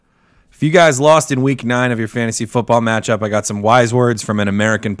If you guys lost in week 9 of your fantasy football matchup, I got some wise words from an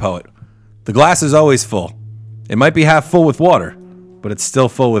American poet. The glass is always full. It might be half full with water, but it's still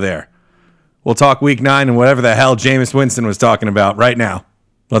full with air. We'll talk week 9 and whatever the hell Jameis Winston was talking about right now.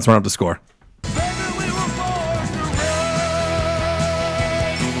 Let's run up the score.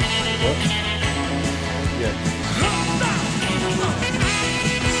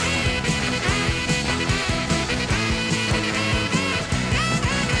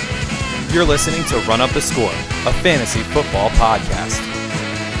 You're listening to Run Up the Score, a fantasy football podcast.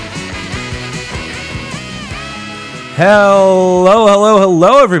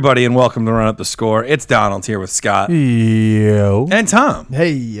 Hello, everybody, and welcome to Run Up the Score. It's Donald here with Scott. Yo. And Tom.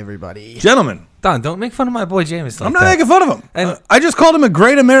 Hey, everybody. Gentlemen. Don, don't make fun of my boy Jameis like I'm not that. making fun of him. And I just called him a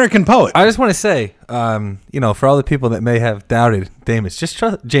great American poet. I just want to say, for all the people that may have doubted Jameis,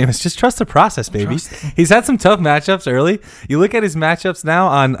 just trust the process, baby. He's had some tough matchups early. You look at his matchups now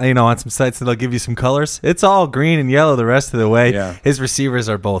on some sites that'll give you some colors. It's all green and yellow the rest of the way. Yeah. His receivers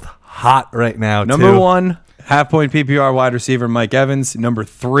are both hot right now. Number too. 1, half-point PPR wide receiver Mike Evans. Number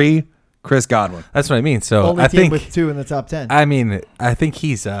 3, Chris Godwin. That's what I mean. So Only I team think with 2 in the top 10. I think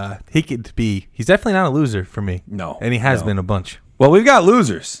he's definitely not a loser for me. No, and he has no. been a bunch. Well, we've got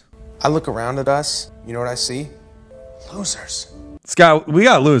losers. I look around at us, you know what I see? Losers. Scott, we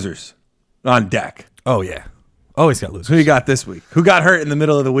got losers on deck. Oh yeah, always got losers. Who you got this week? Who got hurt in the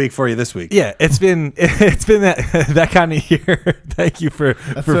middle of the week for you this week? Yeah, it's been that kind of year. Thank you for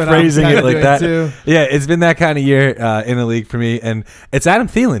what phrasing I'm it like doing that. too. Yeah, it's been that kind of year in the league for me, and it's Adam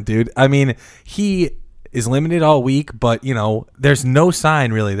Thielen, dude. I mean, he is limited all week, but there's no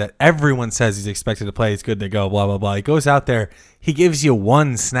sign really that everyone says he's expected to play. He's good to go. Blah blah blah. He goes out there, he gives you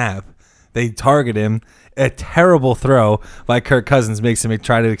one snap. They target him. A terrible throw by Kirk Cousins makes him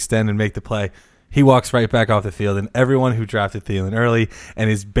try to extend and make the play. He walks right back off the field, and everyone who drafted Thielen early and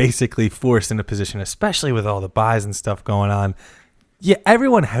is basically forced into position, especially with all the buys and stuff going on. Yeah,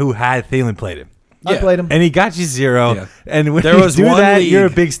 everyone who had Thielen played him. I played him. And he got you 0. Yeah. And when There you was do one that, league- you're a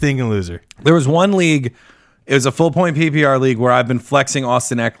big stinking loser. There was one league, it was a full-point PPR league where I've been flexing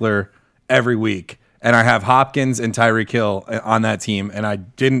Austin Eckler every week, and I have Hopkins and Tyreek Hill on that team, and I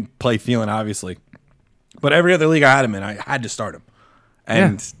didn't play Thielen, obviously. But every other league I had him in, I had to start him.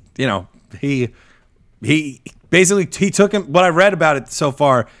 And, he basically, he took him, what I read about it so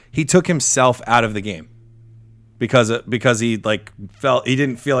far, he took himself out of the game because he he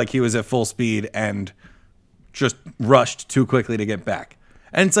didn't feel like he was at full speed and just rushed too quickly to get back.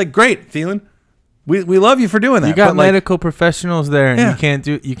 And it's like, great, Thielen. We love you for doing that. You got but medical professionals there, and Yeah.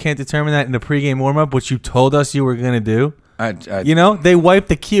 you can't determine that in the pregame warm-up, which you told us you were going to do. I They wiped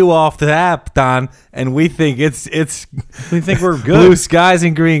the queue off the app, Don, and we think it's we think we're good. blue skies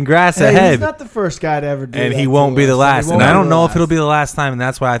and green grass Hey, ahead. he's not the first guy to ever do And that he to won't be us, the last. he And won't I be don't the know if it'll last. be the last time, and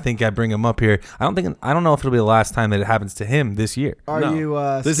that's why I think I bring him up here. I don't know if it'll be the last time that it happens to him this year. Are No.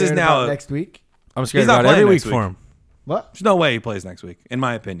 you This scared is now about a- next week? I'm scared He's not about every playing week next for week. him. What? There's no way he plays next week, in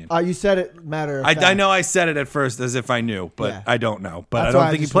my opinion. You said it matter of fact. I know I said it at first as if I knew, but Yeah. I don't know. But That's I don't why I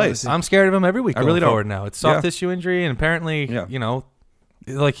think he just wanted plays. to- I'm scared of him every week. I really going don't. forward now. It's soft Yeah. tissue injury, and apparently, Yeah.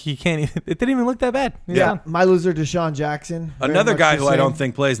 like he can't. It didn't even look that bad. He's Yeah, done. my loser, Deshaun Jackson. very Another much guy the who I don't same.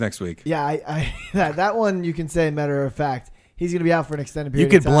 think plays next week. Yeah, I that one you can say matter of fact. He's going to be out for an extended You period.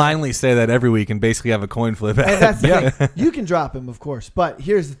 could of time. blindly say that every week and basically have a coin flip. And that's the thing. You can drop him, of course, but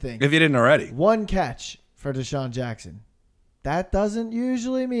here's the thing: If you didn't already. one catch for Deshaun Jackson. That doesn't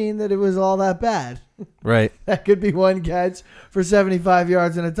usually mean that it was all that bad. Right. That could be one catch for 75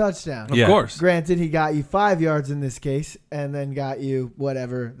 yards and a touchdown. Of Yeah. course. Granted, he got you 5 yards in this case and then got you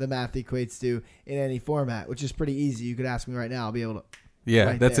whatever the math equates to in any format, which is pretty easy. You could ask me right now. I'll be able to. Yeah,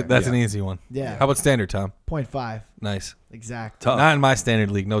 Right that's there. that's an easy one. Yeah. How about standard, Tom? 0.5. Nice. Exact. Tough. Not in my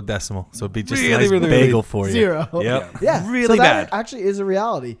standard league, no decimal. So it'd be just Really, a nice really, bagel really for you. 0. Yep. Yeah. Really so that bad. actually is a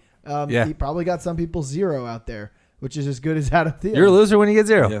reality. Yeah. He probably got some people 0 out there, which is as good as Adam Thielen. You're a loser when you get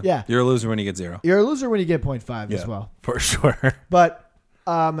 0. Yeah. You're a loser when you get 0. You're a loser when you get 0.5 as Yeah. well. For sure. But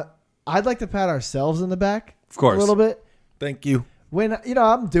I'd like to pat ourselves in the back Of course. a little bit. Thank you. When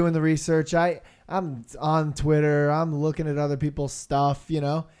I'm doing the research, I'm on Twitter, I'm looking at other people's stuff,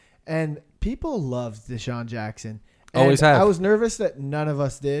 and people loved Deshaun Jackson. And Always have. I was nervous that none of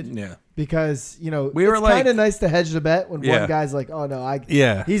us did. Yeah. Because, We were it's like- kind of nice to hedge the bet when Yeah. one guy's like, oh, no,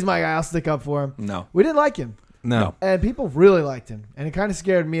 Yeah. he's my guy, I'll stick up for him. No. We didn't like him. No. And people really liked him. And it kind of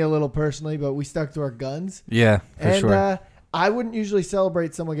scared me a little personally, but we stuck to our guns. Yeah, for And sure. I wouldn't usually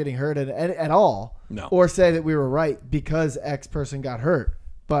celebrate someone getting hurt at all. No. Or say that we were right because X person got hurt.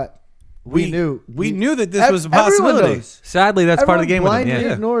 But we knew that this was a everyone possibility. knows. Sadly, that's part of the game Everyone with him. blindly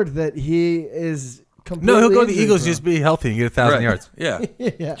Yeah. ignored that he is completely No, he'll go to the injury Eagles, prone. just be healthy and get 1,000 Right. yards. Yeah.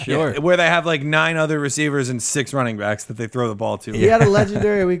 Yeah. Sure. Yeah, where they have like 9 other receivers and 6 running backs that they throw the ball to. He had a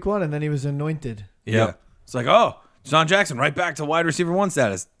legendary week 1, and then he was anointed. Yeah. It's like, oh, Sean Jackson right back to wide receiver 1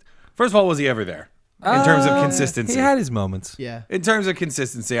 status. First of all, was he ever there? In terms of consistency. He had his moments. Yeah. In terms of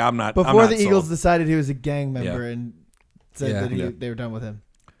consistency, I'm not. Before I'm the not Eagles sold. decided he was a gang member Yeah. and said Yeah. that Yeah. they were done with him.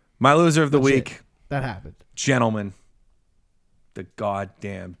 My loser of the Legit. week, That happened. gentlemen, the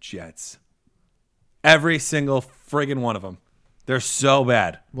goddamn Jets. Every single friggin' one of them. They're so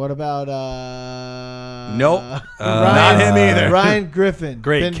bad. What about Nope. Ryan, Not him either. Ryan Griffin.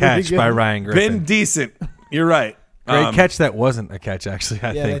 Great Been catch pretty by good. Ryan Griffin. Been decent. You're right. Great catch that wasn't a catch, actually,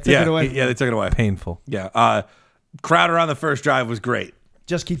 I Yeah, think. they took it away. Yeah, they took it away. Painful. Yeah. Crowder on the first drive was great.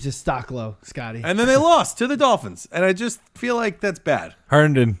 Just keeps his stock low, Scotty. And then they lost to the Dolphins. And I just feel like that's bad.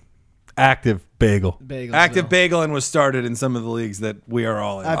 Herndon, active bagel. Bagelsville. Active Bagel and was started in some of the leagues that we are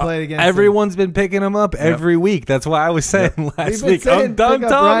all in. I played against Everyone's been picking him up every week. That's why I was saying him. We've last been week. saying I'm done pick up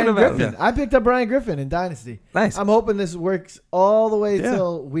talking Ryan about Griffin. it. I picked up Ryan Griffin in Dynasty. Nice. I'm hoping this works all the way Yeah.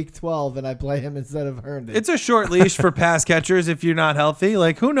 till week 12 and I play him instead of Herndon. It's a short leash for pass catchers if you're not healthy.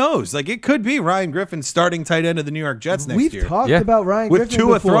 Like, who knows? Like, it could be Ryan Griffin starting tight end of the New York Jets next We've year. talked Yeah. about Ryan With Griffin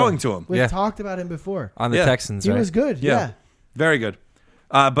Tua before. throwing to him. We've Yeah. talked about him before. On the Yeah. Texans, He right? was good. Yeah. Yeah. Very good.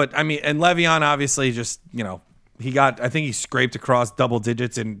 But, I mean, and Le'Veon obviously just, I think he scraped across double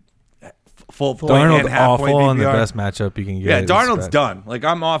digits in full point Darnold and half point awful in the PPR. best matchup you can get. Yeah, It's Darnold's bad. done. Like,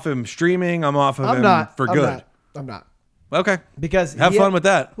 I'm off him streaming. I'm off of I'm him not. for I'm good. not. Okay. Because Have he fun had- with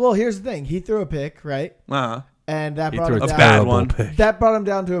that. Well, here's the thing. He threw a pick, right? Uh-huh. And that He brought threw him a down. bad terrible one. pick. That brought him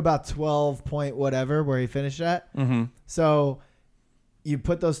down to about 12 point whatever where he finished at. Mm-hmm. So you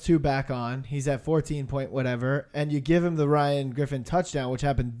put those 2 back on. He's at 14 point whatever. And you give him the Ryan Griffin touchdown, which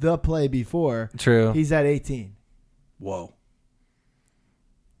happened the play before. True. He's at 18. Whoa.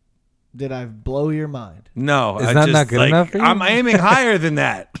 Did I blow your mind? No. Is I that just, not good like, enough for you? I'm aiming higher than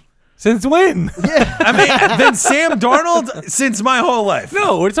that. Since when? I mean, than Sam Darnold since my whole life.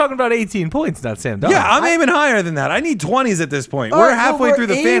 No, we're talking about 18 points, not Sam Darnold. Yeah, I'm aiming higher than that. I need 20s at this point. All We're right, well, halfway through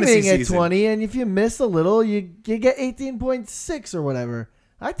the fantasy aiming at season. 20, and if you miss a little, you get 18.6 or whatever.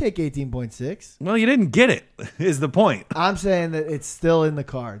 I take 18.6. Well, you didn't get it, is the point. I'm saying that it's still in the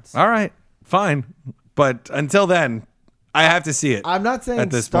cards. All right, fine. But until then, I have to see it. I'm not saying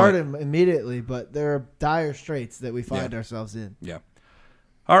At this start point. him immediately, but there are dire straits that we find Yeah. ourselves in. Yeah.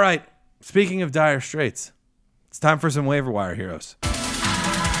 All right. Speaking of dire straits, it's time for some waiver wire heroes.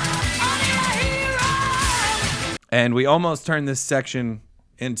 And we almost turned this section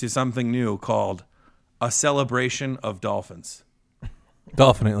into something new called a celebration of Dolphins.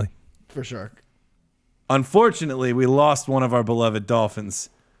 Definitely. For sure. Unfortunately, we lost one of our beloved Dolphins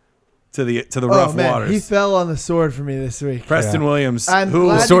to the rough waters. He fell on the sword for me this week. Preston Williams, I'm who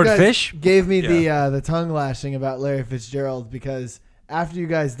glad you Swordfish? guys gave me Yeah. the tongue lashing about Larry Fitzgerald because after you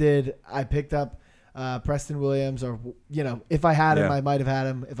guys did, I picked up Preston Williams, or if I had him, Yeah. I might have had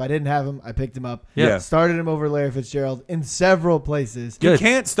him. If I didn't have him, I picked him up. Yeah. Started him over Larry Fitzgerald in several places. you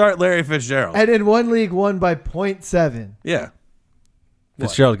can't start Larry Fitzgerald. And in one league, won by 0.7. Yeah.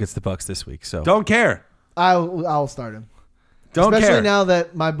 Fitzgerald gets the Bucks this week, so Don't care. I'll start him. Don't Especially care. now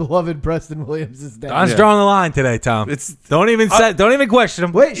that my beloved Preston Williams is down. Don's Yeah. drawing the line today, Tom. It's- don't even question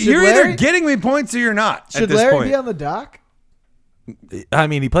him. Wait, should You're Larry, either getting me points or you're not. At should this Larry point. be on the dock? I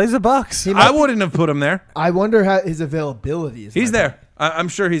mean, he plays the Bucks. He might I wouldn't have put him there. I wonder how his availability is. He's my there. point. I'm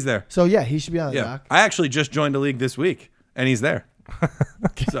sure he's there. So yeah, he should be on the Yeah. dock. I actually just joined a league this week, and he's there.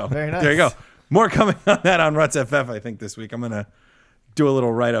 So Very nice. there you go. More coming on that on Ruts FF, I think, this week. I'm going to do a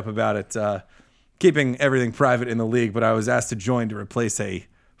little write-up about it, keeping everything private in the league, but I was asked to join to replace a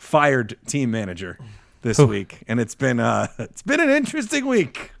fired team manager this week, and it's been an interesting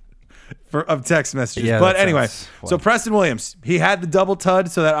week of text messages. Yeah, But that anyway, sounds so fun. Preston Williams, he had the double tud,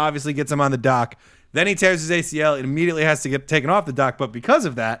 so that obviously gets him on the dock. Then he tears his ACL. It immediately has to get taken off the dock, but because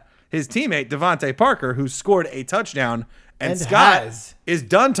of that, his teammate, Devontae Parker, who scored a touchdown, and Scott has. is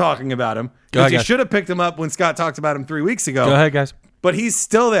done talking about him Go because ahead, he guys. should have picked him up when Scott talked about him 3 weeks ago. Go ahead, guys. But he's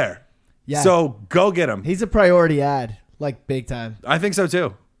still there. Yeah. So go get him. He's a priority ad, like big time. I think so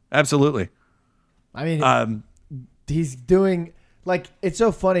too. Absolutely. I mean, he's doing like it's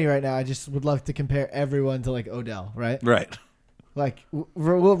so funny right now. I just would love to compare everyone to like Odell, right? Right. Like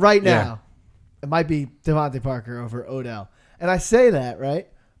right now, Yeah. it might be Devontae Parker over Odell, and I say that right,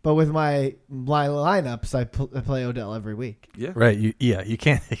 but with my lineups, I play Odell every week. Yeah. Right. You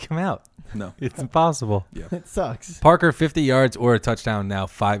can't take him out. No. It's impossible. It sucks. Parker, 50 yards or a touchdown now,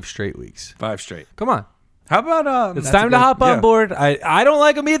 5 straight weeks. 5 straight. Come on. How about It's time to hop on board. I don't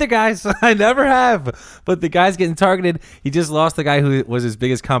like him either, guys. I never have. But the guy's getting targeted. He just lost the guy who was his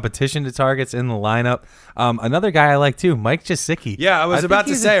biggest competition to targets in the lineup. Another guy I like too, Mike Gesicki. Yeah, I was about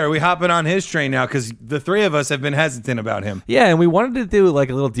to think say, are we hopping on his train now? Because the three of us have been hesitant about him. Yeah, and we wanted to do like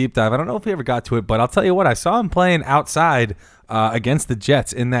a little deep dive. I don't know if we ever got to it, but I'll tell you what. I saw him playing outside against the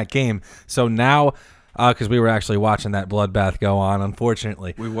Jets in that game. So now, because we were actually watching that bloodbath go on,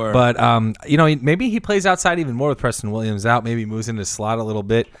 unfortunately. We were. But, maybe he plays outside even more with Preston Williams out. Maybe moves into slot a little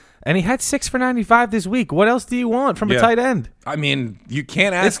bit. And he had 6 for 95 this week. What else do you want from a tight end? I mean, you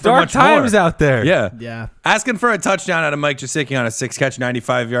can't ask It's for dark much times more. out there. Yeah. Yeah. Asking for a touchdown out of Mike Gesicki on a 6-catch,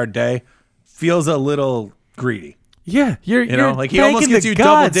 95-yard day feels a little greedy. Yeah, you're Like he almost gets you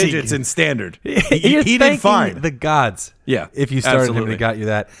double digits in standard. You're He did thanking fine. the gods. Yeah, if you started him and absolutely. he got you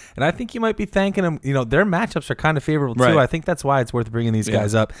that. And I think you might be thanking him. Their matchups are kind of favorable too. Right. I think that's why it's worth bringing these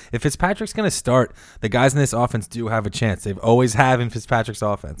guys up. If Fitzpatrick's going to start, the guys in this offense do have a chance. They've always have in Fitzpatrick's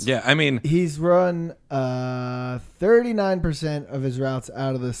offense. Yeah, I mean, He's run 39% of his routes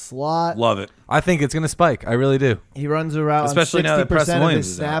out of the slot. love it. I think it's going to spike. I really do. He runs a route Especially on now that 60% Preston of Williams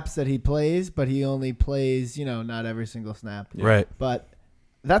his is out. snaps that he plays, but he only plays, not every single snap. Right. But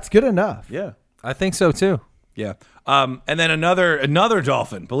that's good enough. Yeah. I think so too. Yeah. And then another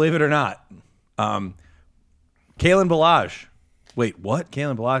Dolphin, believe it or not. Kalen Balazs. Wait, what?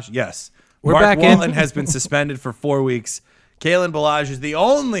 Kalen Balazs? Yes. We're Mark back in. Walton has been suspended for 4 weeks. Kalen Balazs is the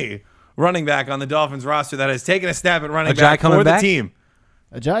only running back on the Dolphins roster that has taken a snap at running Ajay back coming for the back? team.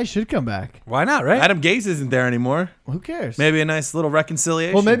 Ajayi should come back. Why not, right? Adam Gase isn't there anymore. Who cares? Maybe a nice little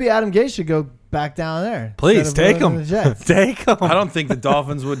reconciliation. Well, maybe Adam Gase should go back down there. Please instead of take going him. to the Jets. Take him. I don't think the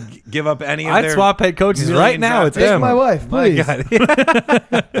Dolphins would give up any of I'd their swap head coaches million right now. draft It's picks. Take him. my wife, My please.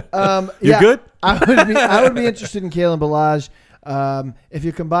 God. Yeah, good? I would be interested in Kalen Balazs. If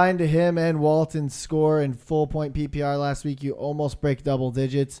you combine to him and Walton's score in full point PPR last week, you almost break double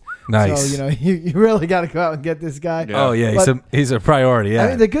digits. Nice. So you really got to go out and get this guy. Yeah. Oh yeah, But- he's a priority. Yeah. I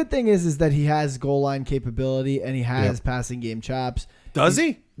mean, the good thing is that he has goal line capability and he has passing game chops. Does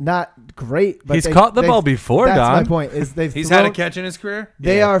he? Not great, but He's caught the ball before, That's Don. my point. Is He's had a catch in his career?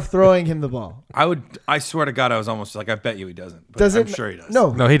 They are throwing him the ball. I swear to God, I was almost like, I bet you he doesn't. But Does I'm it? sure he does.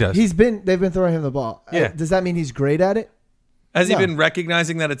 No, No, he does. They've been throwing him the ball. Yeah. Does that mean he's great at it? Has he No. been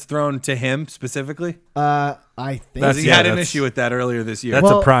recognizing that it's thrown to him specifically? I think. Because he yeah, had an that's- issue with that earlier this year. That's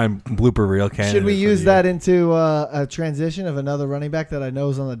Well, a prime blooper reel candidate. Should we for use the that year. into a transition of another running back that I know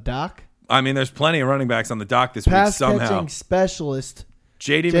is on the dock? I mean, there's plenty of running backs on the dock this week Pass somehow. catching specialist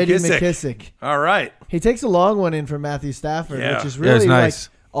J.D. J.D. McKissick. McKissick. All right. He takes a long one in for Matthew Stafford, Yeah. which is Yeah, it's really nice.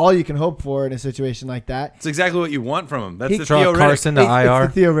 like all you can hope for in a situation like that. It's exactly what you want from him. That's He- the Draw Theo Riddick. Carson to IR.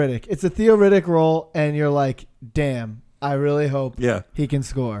 It's the Theo Riddick. It's a Theo Riddick role, and you're like, damn, I really hope Yeah. he can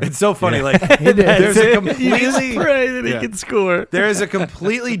score. It's so funny. Yeah. Like, He did. there's a You completely just pray that he Yeah. can score. there is a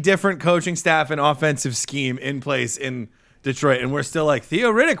completely different coaching staff and offensive scheme in place in Detroit, and we're still like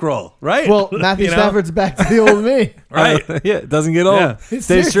Theo Riddick role, right? Well, Matthew You know? Stafford's back to the old me. right? Yeah, it doesn't get old. Yeah.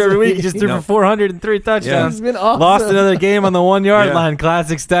 Stays true every week. He just threw No. for 403 touchdowns. He's been awesome. Lost another game on the 1 yard Yeah. line.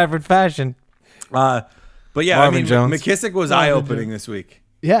 Classic Stafford fashion. But yeah, Marvin I mean, Jones. McKissick was Marvin eye-opening this week.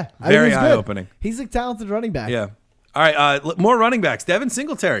 Yeah, Very he's good. eye-opening. He's a talented running back. Yeah. All right. More running backs. Devin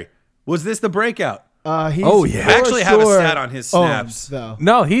Singletary. Was this the breakout? He's Oh, yeah. for I actually have a sure stat on his owned, snaps. though.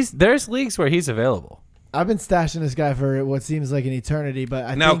 No, there's leagues where he's available. I've been stashing this guy for what seems like an eternity, but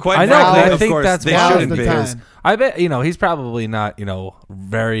I Now, think quite I know, frankly, but I of think course, that's they why now's shouldn't the be. time. I bet he's probably not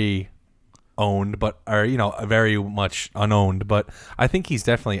very owned, but very much unowned. But I think he's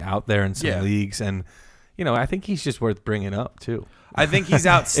definitely out there in some Yeah. leagues, and I think he's just worth bringing up too. I think he's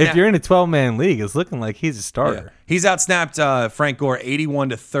out. If you're in a 12-man league, it's looking like he's a starter. He's outsnapped Frank Gore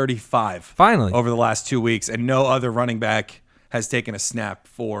 81-35. Finally. over the last 2 weeks, and no other running back has taken a snap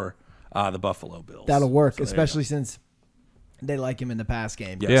for the Buffalo Bills. that'll work, So there you especially since they like him in the pass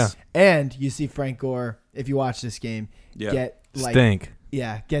game. go. Yeah. And you see Frank Gore, if you watch this game, Yeah.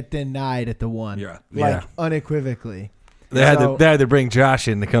 get denied at the one. Yeah. Yeah. Unequivocally. They had So- to bring Josh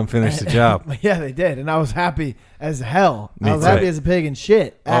in to come finish the job. Yeah, they did, and I was happy as hell. Me I was too. happy as a pig in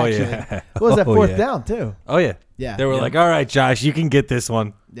shit. Oh, Actually, yeah. what was that Oh, fourth yeah. down too? Oh yeah, Yeah, They were yeah. like, "All right, Josh, you can get this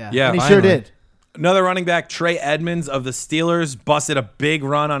one." Yeah, Yeah, and he sure finally. did. Another running back, Trey Edmonds of the Steelers, busted a big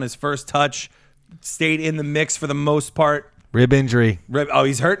run on his first touch, stayed in the mix for the most part. Rib injury. Oh,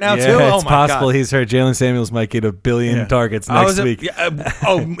 he's hurt now Yeah, too? Oh it's my possible God. he's hurt. Jalen Samuels might get 1 billion targets I next was week. he's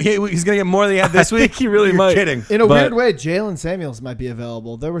going to get more than he had this I week? think he really You're might. kidding. In a But- weird way, Jalen Samuels might be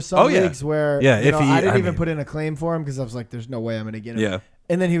available. There were some Oh, yeah. leagues where Yeah, if I didn't I even mean- put in a claim for him because I was like, "There's no way I'm going to get him." Yeah.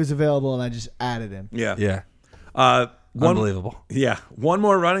 And then he was available, and I just added him. Yeah. Yeah, One, unbelievable. Yeah. One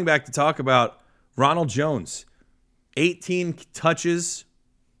more running back to talk about. Ronald Jones, 18 touches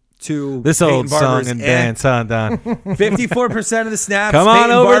to This Peyton old Barber's song and dance, huh, Don? 54% of the snaps. Come on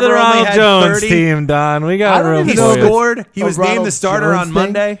Peyton over to Barber the only Ronald had Jones 30. team, Don. We got I don't room He even know for if you. scored. He A was named the Ronald starter Jones on thing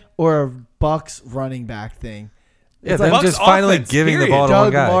Monday. or a Bucks running back thing. Yeah, It's them Bucks just finally offense, giving period. the ball to one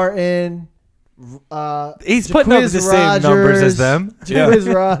Doug guy. Martin. He's putting up Jaquiz the same numbers as them.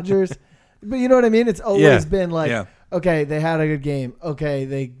 Jaquiz Rogers. But you know what I mean? It's always Yeah. been like, Yeah. okay, they had a good game. Okay,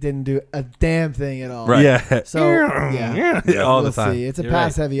 they didn't do a damn thing at all. Right. Yeah. So, yeah. All We'll the time. see. It's a You're right.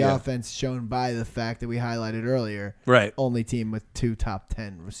 pass-heavy Yeah. offense shown by the fact that we highlighted earlier. Right. Only team with 2 top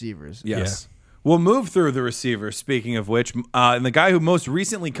 10 receivers. Yes. We'll move through the receivers, speaking of which. And the guy who most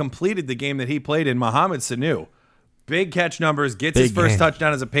recently completed the game that he played in, Mohamed Sanu. Big catch numbers, gets his Big first game.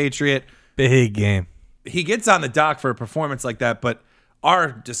 touchdown as a Patriot. Big game. He gets on the dock for a performance like that, but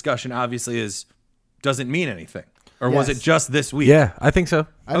our discussion obviously is, doesn't mean anything. Or was Yes. it just this week? Yeah, I think so.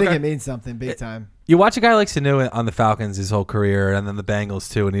 I think Okay. it means something big time. You watch a guy like Sanu on the Falcons his whole career, and then the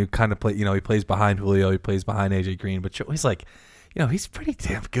Bengals too, and he kind of play. You know, he plays behind Julio, he plays behind AJ Green, but he's like, he's pretty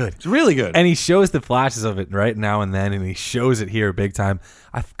damn good. It's really good. And he shows the flashes of it right now and then, and he shows it here big time.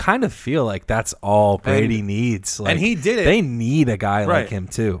 I kind of feel like that's all Brady needs. Like, and he did it. They need a guy Right. like him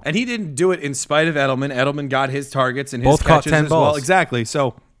too. And he didn't do it in spite of Edelman. Edelman got his targets and his Both caught catches 10 as well. balls. Exactly.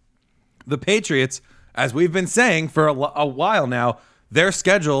 So the Patriots, as we've been saying for a while now, their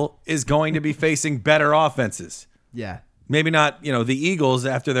schedule is going to be facing better offenses. Yeah. Maybe not, the Eagles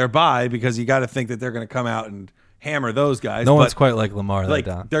after their bye, because you got to think that they're going to come out and hammer those guys. No but, one's quite like Lamar. like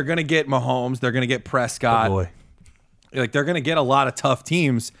Don. they're going to get Mahomes, they're going to get Prescott. Oh, boy. Like they're going to get a lot of tough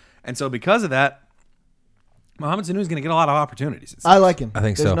teams, and so because of that, Mohamed Sanu is going to get a lot of opportunities. I like him. I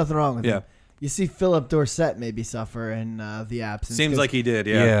think There's so. nothing wrong with Yeah. him. You see Philip Dorsett maybe suffer in the absence. Seems 'cause like he did.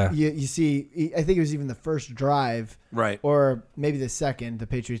 Yeah. You see, I think it was even the first drive, Right. or maybe the second. The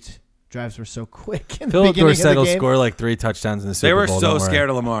Patriots drives were so quick in the Philip beginning Dorsett of will the game. score like 3 touchdowns in the Super They were Bowl. so don't worry. scared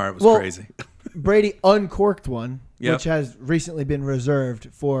of Lamar. It was Well, crazy. Brady uncorked one, Yep. which has recently been reserved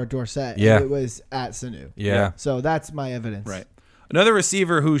for Dorsett. Yeah. And it was at Sanu. Yeah. So that's my evidence. Right. Another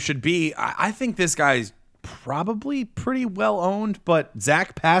receiver who should be, I think this guy's probably pretty well owned, but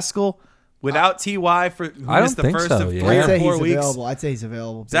Zach Pascal without Ty for who I missed don't the think first so, of yeah. 3 I'd say or 4 he's weeks. available. I'd say he's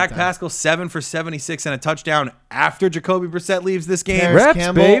available. big Zach time. Pascal 7 for 76 and a touchdown after Jacoby Brissett leaves this game. Paris Reps,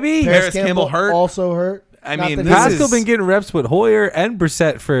 Campbell, baby. Paris Campbell hurt. Also hurt. I Not mean, that this he's- Pascal is- been getting reps with Hoyer and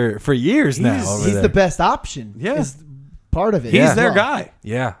Brissett for years now. over He's there. the best option. Yeah. Is part of it. He's as their well. guy.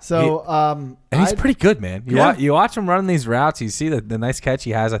 Yeah. So, And he's I'd- pretty good, man. Yeah. You watch him running these routes. You see the nice catch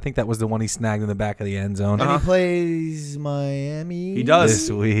he has. I think that was the one he snagged in the back of the end zone And he plays Miami. He does. this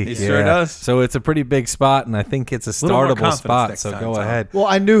week. He sure does. So it's a pretty big spot, and I think it's a Little more startable confidence spot. next So time, go Tom. ahead. Well,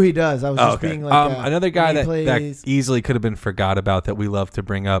 I knew he does. I was just okay. being like Another guy when that, he that plays- easily could have been forgot about that we love to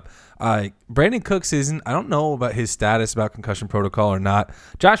bring up. Brandon Cooks isn't. I don't know about his status about concussion protocol or not.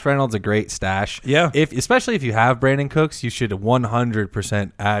 Josh Reynolds a great stash. Yeah. Especially if you have Brandon Cooks, you should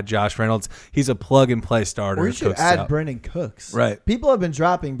 100% add Josh Reynolds. He's a plug and play starter. we if should Cooks is add out. Brandon Cooks. Right. People have been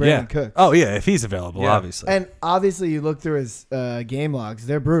dropping Brandon Cooks. Oh yeah, if he's available, Yeah. obviously. And obviously, you look through his game logs;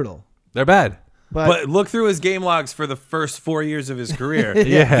 they're brutal. They're bad. But look through his game logs for the first 4 years of his career.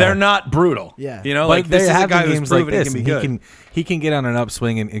 Yeah. They're not brutal. Yeah. Like this is a have guy the who's games like proven he this, can be and good. he can get on an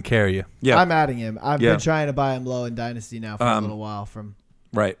upswing and carry you. Yeah. I'm adding him. I've Yeah. been trying to buy him low in Dynasty now for a little while.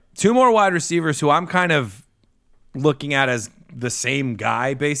 Right. 2 more wide receivers who I'm kind of looking at as the same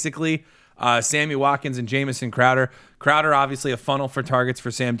guy, basically. Sammy Watkins and Jamison Crowder. Crowder, obviously, a funnel for targets for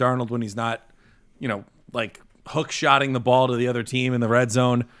Sam Darnold when he's not, like hook shotting the ball to the other team in the red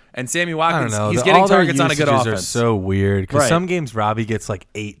zone. And Sammy I don't Watkins, know. he's The- getting all their targets on a good usages offense. Are so weird because Right. some games Robbie gets like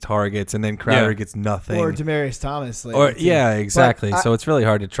 8 targets and then Crowder Yeah. gets nothing. Or Demarius Thomas. lately, Or too. yeah, exactly. But So it's really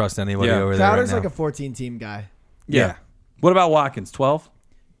hard to trust anybody Yeah. over there. Crowder's right like now. a 14-team guy. Yeah. What about Watkins? 12?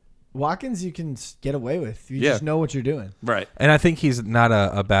 Watkins, you can get away with. You Yeah. just know what you're doing. Right. And I think he's not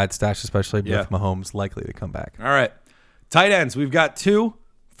a bad stash, especially Yeah. with Mahomes likely to come back. All right. Tight ends. We've got 2.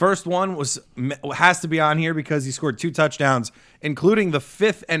 First one has to be on here because he scored 2 touchdowns, including the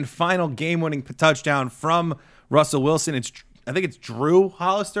 5th and final game-winning touchdown from Russell Wilson. I think it's Drew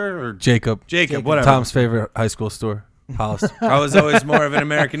Hollister or Jacob, whatever. Tom's favorite high school store, Hollister. I was always more of an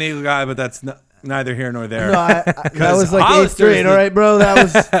American Eagle guy, but that's neither here nor there. No, that was like Hollister 8th is grade. the- All right, bro. That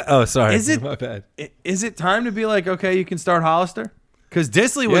was Oh, sorry. Is it- my bad? Is it time to be like, okay, you can start Hollister? Because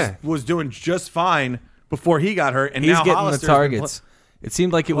Disley Yeah. was doing just fine before he got hurt, and He's now getting Hollister's the been targets. It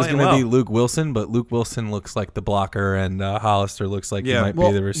seemed like it was playing going to be well. Luke Wilson, but Luke Wilson looks like the blocker, and Hollister looks like Yeah. he might well,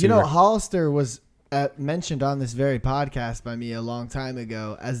 be the receiver. Hollister was mentioned on this very podcast by me a long time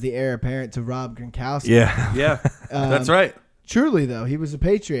ago as the heir apparent to Rob Gronkowski. yeah. Yeah, that's right. Truly, though, he was a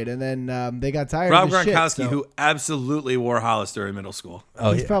Patriot, and then they got tired Rob of his Gronkowski, shit, so who absolutely wore Hollister in middle school.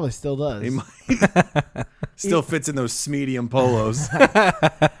 Oh, he yeah. probably still does. He might still fits in those medium polos.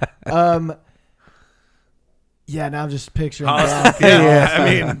 Yeah, now I'm just picturing Hollister, Gronk. yeah, I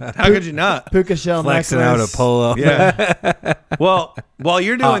mean, how could you not? Puka shell Flexing necklace. out a polo. Yeah. Well, while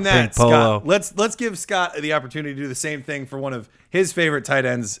you're doing Hot that, pink polo. Scott, let's give Scott the opportunity to do the same thing for one of his favorite tight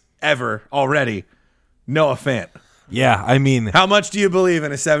ends ever already, Noah Fant. Yeah, I mean, How much do you believe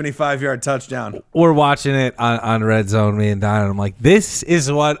in a 75-yard touchdown? we're watching it on Red Zone, me and Don, and I'm like, this is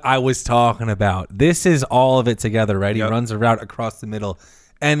what I was talking about. This is all of it together, right? He Yep. runs a route across the middle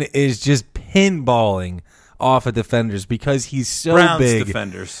and is just pinballing off of defenders because he's so Browns big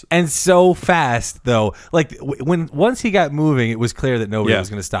defenders. and so fast. Though, like once he got moving, it was clear that nobody Yeah.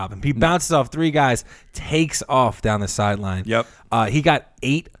 was going to stop him. He bounces off 3 guys, takes off down the sideline. Yep. He got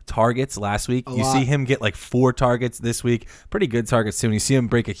 8 targets last week. You lot. see him get like 4 targets this week. Pretty good targets too. And you see him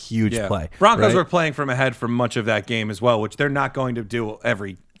break a huge play. Broncos right? were playing from ahead for much of that game as well, which they're not going to do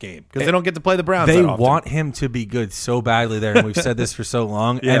every game because they don't get to play the Browns. They that often. want him to be good so badly there, and we've said this for so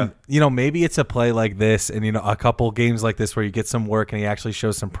long. Yeah. And maybe it's a play like this, and a couple games like this where you get some work and he actually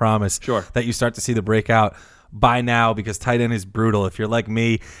shows some promise. Sure. That you start to see the breakout by now, because tight end is brutal. If you're like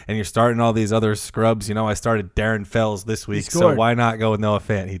me and you're starting all these other scrubs, I started Darren Fells this week, so scored. why not go with Noah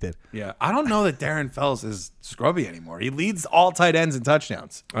Fant? He did. Yeah, I don't know that Darren Fells is scrubby anymore. He leads all tight ends in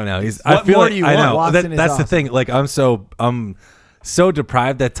touchdowns. I know he's. What I feel more like do you I want? know Watson is that's the awesome. thing. Like I'm so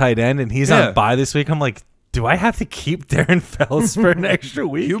deprived at tight end, and he's Yeah. on bye this week. I'm like, do I have to keep Darren Fells for an extra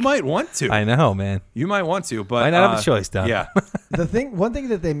week? You might want to. I know, man. You might want to, but Might not have a choice, Don. Yeah, One thing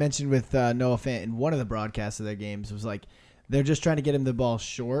that they mentioned with Noah Fant in one of the broadcasts of their games was like they're just trying to get him the ball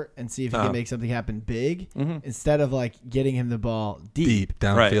short and see if he can make something happen big instead of like getting him the ball deep.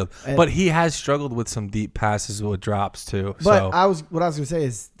 Downfield. Right. But he has struggled with some deep passes with drops too. But so what I was going to say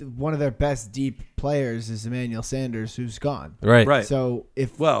is one of their best deep players is Emmanuel Sanders, who's gone. right. right. So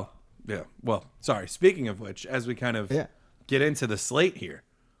if Well, yeah. Well, sorry. Speaking of which, as we kind of Yeah. get into the slate here,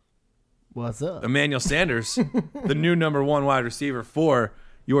 what's up? Emmanuel Sanders, the new number 1 wide receiver for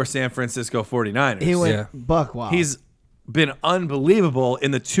your San Francisco 49ers. He went Yeah. buck wild. He's been unbelievable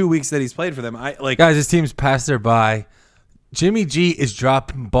in the 2 weeks that he's played for them. Guys, his team's passed their bye. Jimmy G is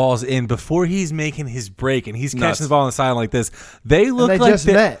dropping balls in before he's making his break, and he's Nuts. catching the ball on the sideline like this. They look they like just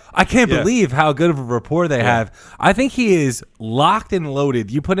met. I can't Yeah. believe how good of a rapport they have. I think he is locked and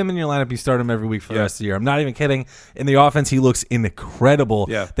loaded. You put him in your lineup, you start him every week for the rest of the year. I'm not even kidding. In the offense, he looks incredible.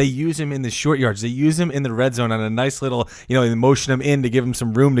 Yeah. They use him in the short yards. They use him in the red zone on a nice little, they motion him in to give him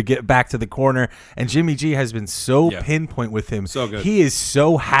some room to get back to the corner. And Jimmy G has been so Yeah. pinpoint with him. So good. He is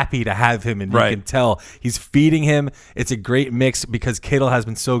so happy to have him, and Right. you can tell he's feeding him. It's a great mix because Kittle has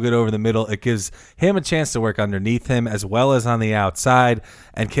been so good over the middle. It gives him a chance to work underneath him as well as on the outside.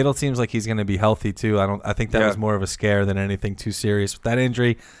 And Kittle seems like he's going to be healthy too. I think that Yeah. was more of a scare than anything too serious with that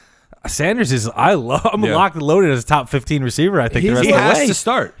injury. Sanders is I'm Yeah. locked and loaded as a top 15 receiver. I think the He's rest he of the has way. to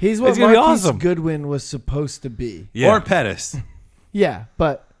start. He's what It's gonna be Marquise awesome. Goodwin was supposed to be. Yeah. Or Pettis. Yeah,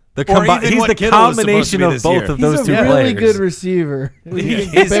 but The or even he's what the Kittle was supposed to combination be of this both year. of those he's two a really players. good receiver.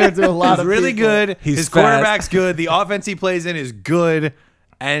 He's- compared to a lot he's of really people. good. He's His fast. quarterback's good. The offense he plays in is good,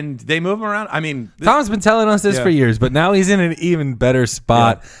 and they move him around. I mean, Tom's been telling us this Yeah. for years, but now he's in an even better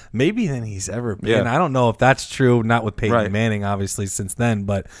spot, maybe than he's ever been. Yeah. I don't know if that's true. Not with Peyton Right. Manning, obviously, since then,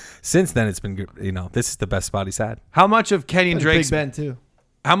 but since then it's been good. This is the best spot he's had. how much of Kenyon Big Drake's Ben too.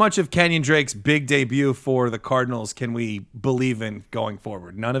 how much of Kenyon Drake's big debut for the Cardinals can we believe in going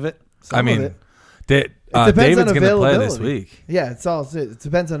forward? None of it. Some I mean, of it. David's Depends on going to play availability. this week. Yeah, it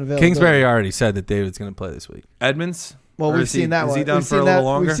depends on availability. Kingsbury already said that David's going to play this week. Edmonds. Well, Or we've is he- seen that is one. he done We've for a seen little that-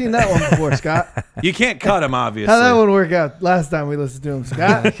 longer? We've seen that one before, Scott. You can't cut him, obviously. How'd that one work out last time we listened to him,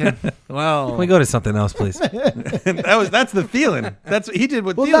 Scott? Well, Can we go to something else, please? that's the feeling. That's what he did.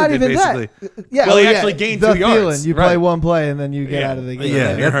 What Well, Thielen not did, even basically. that. Yeah, Well, he yeah, actually gained the 2 yards. feeling. You Right. play one play and then you get Yeah. out of the game.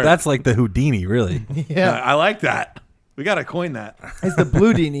 Yeah, Yeah. that's like the Houdini, really. Yeah. I like that. We got to coin that. It's the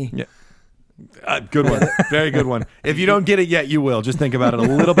blue Dini. Good one. Very good one. If you don't get it yet, you will. Just think about it a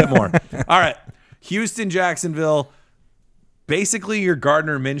little bit more. All right. Houston, Jacksonville. Basically, your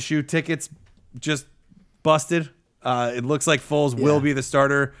Gardner Minshew tickets just busted. It looks like Foles will be the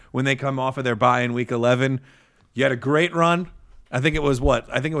starter when they come off of their bye in week 11. You had a great run. I think it was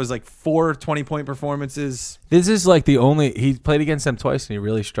like 4 20-point performances. This is like he played against them twice and he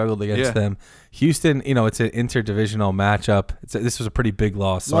really struggled against Yeah. them. Houston, it's an interdivisional matchup. This was a pretty big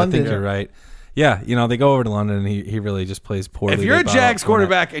loss, so I London. think you're right. Yeah, they go over to London and he really just plays poorly. If you're They a bow Jags out on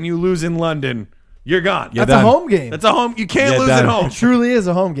quarterback and you lose in London, you're gone. Yeah, That's a done. home game. That's a home. You can't Yeah, lose done. at home. It truly is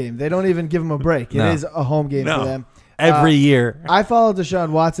a home game. They don't even give them a break. It No. is a home game No. for them. every year. I follow Deshaun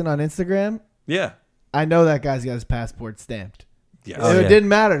Watson on Instagram. Yeah. I know that guy's got his passport stamped. Yes. Oh, It yeah. didn't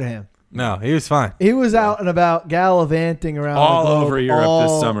matter to him. No, he was fine. He was out and about gallivanting around All the globe over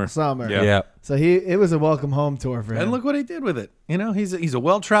Europe this summer. Yeah. Yeah. So it was a welcome home tour for him. And look what he did with it. You know, he's a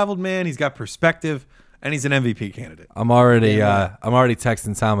well-traveled man. He's got perspective, and he's an MVP candidate. I'm already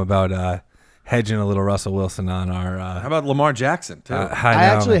texting Tom about hedging a little Russell Wilson on our. How about Lamar Jackson too? I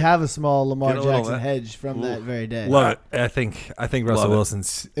actually have a small Lamar Get a little Jackson of that. hedge from that very day. Love it. I think Russell Love it.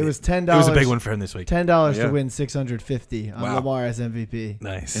 Wilson's. It was $10. It was a big one for him this week. $10 Yeah. to win $650 on Wow. Lamar as MVP.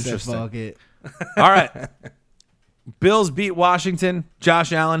 Nice. Said, Interesting. "Fuck it." All right. Bills beat Washington.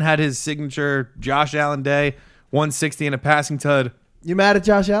 Josh Allen had his signature Josh Allen day, 160 and a passing tud. You mad at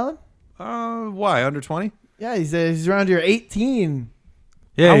Josh Allen? Why? Under 20? Yeah, he's around your 18.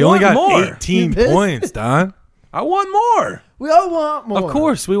 Yeah, I you only want got more. 18 You pissed? points, Don. I want more. We all want more. Of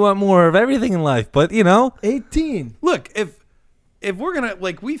course, we want more of everything in life, but 18. Look, if we're gonna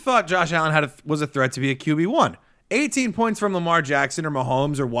we thought Josh Allen was a threat to be a QB1. 18 points from Lamar Jackson or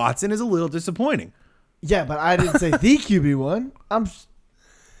Mahomes or Watson is a little disappointing. Yeah, but I didn't say the QB1. and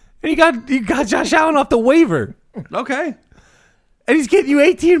you got Josh Allen off the waiver, Okay, and he's getting you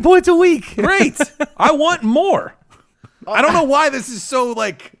 18 points a week. great. I want more. I don't know why this is so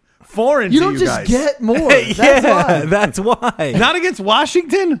foreign You to don't you just guys. get more. That's why. That's why. Not against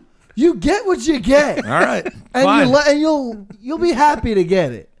Washington. You get what you get. All right, And fine. you'll be happy to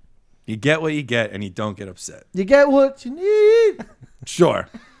get it. You get what you get, and you don't get upset. You get what you need. Sure.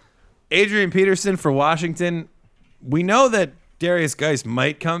 Adrian Peterson for Washington. We know that Darius Geis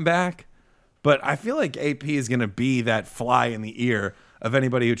might come back, but I feel like AP is going to be that fly in the ear of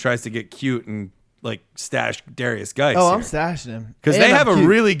anybody who tries to get cute and stash Darius Geis. Oh, I'm stashing him because And they I'm have a cute.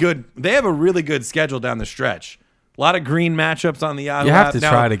 really good schedule down the stretch. A lot of green matchups on the Yahoo You have app. to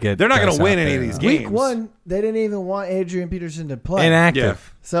Now, try to get They're not going Geis to win out any of there. these games. Week 1, they didn't even want Adrian Peterson to play. Inactive.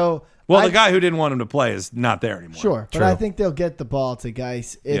 Yeah. So Well, the guy who didn't want him to play is not there anymore. sure, but True. I think they'll get the ball to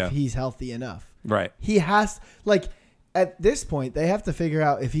Geis if Yeah. he's healthy enough. Right. He has at this point they have to figure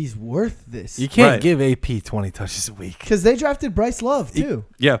out if he's worth this. You can't Right. give AP 20 touches a week. Because they drafted Bryce Love too.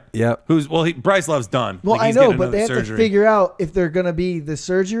 Yeah. Yep. Bryce Love's done. Well, I he's know, getting but they have another to surgery. figure out if they're gonna be the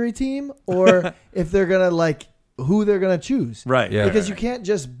surgery team or if they're gonna who they're gonna choose. Right. Yeah. Because you can't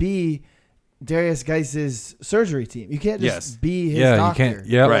just be Darius Geis's surgery team. You can't just Yes. be his Yeah, you doctor. can't-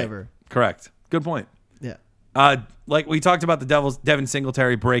 yeah. Right. Whatever. Correct. Good point. Yeah. Like we talked about the Devin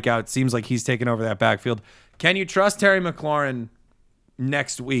Singletary breakout. Seems like he's taken over that backfield. Can you trust Terry McLaurin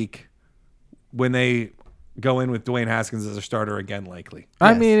next week when they go in with Dwayne Haskins as a starter again? Likely.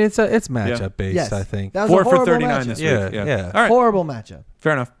 I Yes. mean, it's matchup based. Yes. I think. That was 4 a for horrible 39 matchup. this Yeah, week. yeah. All right. Horrible matchup.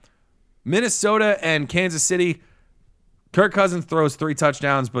 Fair enough. Minnesota and Kansas City. Kirk Cousins throws 3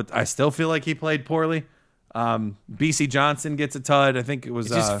 touchdowns, but I still feel like he played poorly. BC Johnson gets a tud. I think it was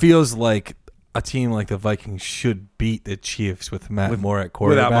It just feels like a team like the Vikings should beat the Chiefs with Matt Moore at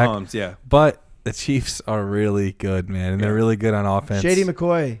quarterback. without Mahomes. Yeah. But the Chiefs are really good, man, and they're really good on offense. Shady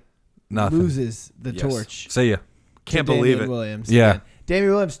McCoy Nothing. loses the Yes. torch. See ya. Can't to believe Damian it. Williams. Yeah. again.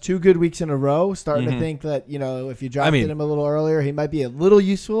 Damian Williams, 2 good weeks in a row. Starting Mm-hmm. to think that, if you drafted mean- him a little earlier, he might be a little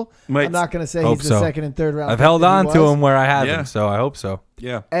useful. Might- I'm not going to say Hope he's the so. second and third round. I've pick held that he on to was. him where I have Yeah. him, so I hope so.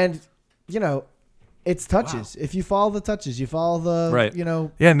 Yeah. And, it's touches. If you follow the touches, you follow the, Right.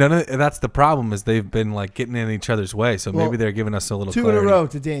 Yeah, none of that's the problem is they've been getting in each other's way. So Well, maybe they're giving us a little 2 clarity. in a row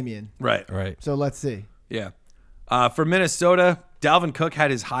to Damian. Right. Right. So let's see. Yeah. For Minnesota, Dalvin Cook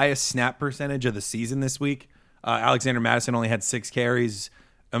had his highest snap percentage of the season this week. Alexander Madison only had 6 carries.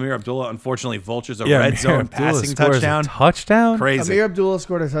 Amir Abdullah, unfortunately, vultures a red zone passing touchdown. Touchdown. Crazy. Amir Abdullah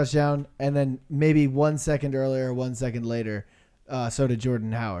scored a touchdown, and then maybe 1 second earlier, 1 second later, so did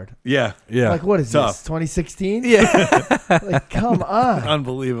Jordan Howard. Yeah. Yeah. What is Tough. this, 2016? yeah. Come on.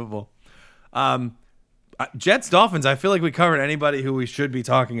 Unbelievable. Jets, Dolphins, I feel like we covered anybody who we should be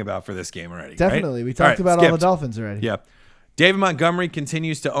talking about for this game already. Definitely. right? We talked about all the skipped. Dolphins already. Yeah. David Montgomery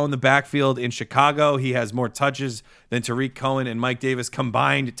continues to own the backfield in Chicago. He has more touches than Tariq Cohen and Mike Davis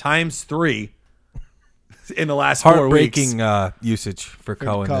combined times 3 in the last 4 weeks. Heartbreaking usage for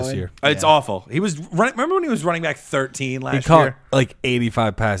Cohen this Cohen. year. It's awful. He was remember when he was running back 13 He last caught year?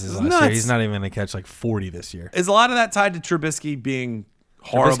 85 passes last nuts. year. He's not even going to catch 40 this year. Is a lot of that tied to Trubisky being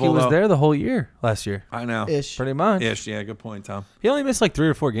horrible? Trubisky was though? there the whole year last year. I know. Ish. Pretty much. Ish. Yeah, good point, Tom. He only missed 3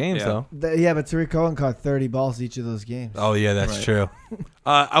 or 4 games, Yeah. though. Yeah, but Tariq Cohen caught 30 balls each of those games. Oh, yeah, that's Right. true.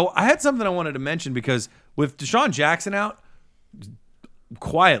 I had something I wanted to mention because with Deshaun Jackson out,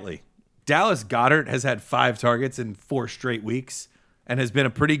 quietly, Dallas Goedert has had 5 targets in 4 straight weeks and has been a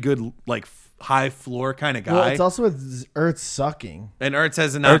pretty good high floor kind of guy. Well, it's also with Ertz sucking. And Ertz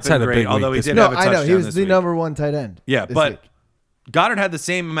has not Ertz had been a great, big week although he this did No, have a I touchdown know he was this the week. number one tight end. Yeah, this but week. Goddard had the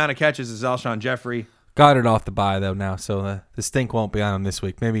same amount of catches as Alshon Jeffrey. Goddard off the bye though now, so the stink won't be on him this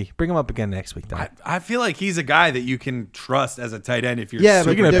week. Maybe bring him up again next week. Though. I feel like he's a guy that you can trust as a tight end if you're Yeah, So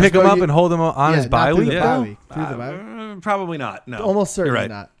but you're gonna there's pick him no- up and hold him on his not bye through week. the Yeah. bye week. Through the bye week. Probably not. No, Almost certainly You're right.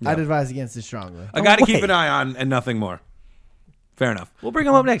 not. No. I'd advise against it strongly. A guy to keep way. an eye on and nothing more. Fair enough. We'll bring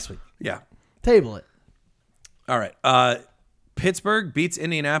him up next week. Yeah. Table it. All right. Pittsburgh beats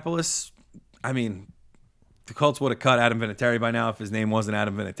Indianapolis. I mean, the Colts would have cut Adam Vinatieri by now if his name wasn't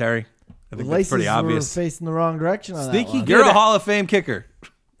Adam Vinatieri. I think that's Laces pretty obvious. were facing the wrong direction on Sneaky that one. good. You're a Hall of Fame kicker.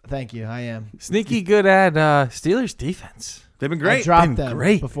 Thank you. I am. Sneaky good at Steelers defense. They've been I great. dropped Been them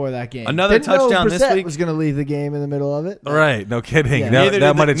great. before that game. Another Didn't know touchdown this Brissett week. was going to leave the game in the middle of it. All right, no kidding. Yeah.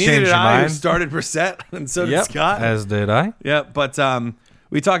 That might have neither changed did your I, who mind. started Brissett, and so did Yep, Scott. as did I. Yeah, but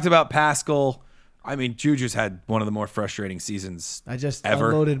we talked about Pascal. I mean, Juju's had one of the more frustrating seasons. I just Ever.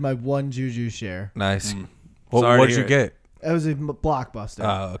 unloaded my one Juju share. Nice. Sorry What'd to you hear get? It was a blockbuster.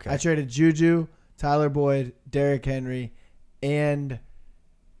 Oh, okay. I traded Juju, Tyler Boyd, Derrick Henry, and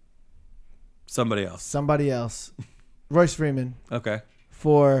Somebody else. somebody else, Royce Freeman, Okay.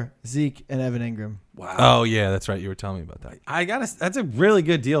 for Zeke and Evan Ingram. Wow. Oh yeah, that's right. You were telling me about that. That's a really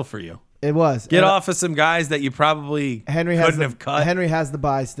good deal for you. It was. Get And off of some guys that you probably Henry couldn't has the, have cut. Henry has the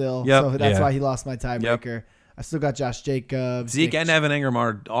bye still, Yep. so that's Yeah. why he lost my tiebreaker. I still got Josh Jacobs. Zeke Nick- and Evan Ingram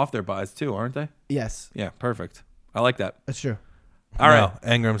are off their buys too, aren't they? Yes, Yeah, perfect. I like that. that's true. All right.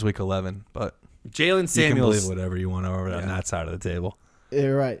 Ingram's week 11, but Jalen you can believe Samuels. whatever you want over on Yeah. that side of the table.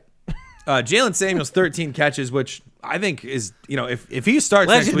 You're right. Jalen Samuels, 13 catches, which I think is, if he starts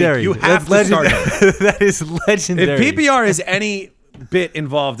Legendary. next week, you have That's to start him. That is legendary. If PPR is any bit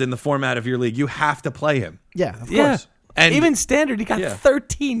involved in the format of your league, you have to play him. Yeah, of Yeah. course. And Even standard, he got Yeah.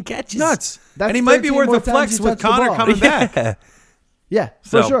 13 catches. nuts. That's And he might be 13 worth more a times flex you with touch the Connor ball. coming back. Yeah. Yeah,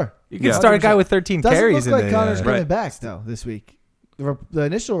 So, for sure. You can Yeah. start a guy with 13 Doesn't carries look like in Connor's the coming Right. back though this week. The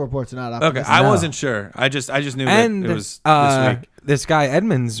initial reports are not Okay, optimistic. I No. wasn't sure. I just knew and that it was uh, this week. this guy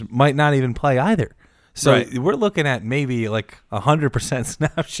Edmonds might not even play either. So Right. we're looking at maybe like 100%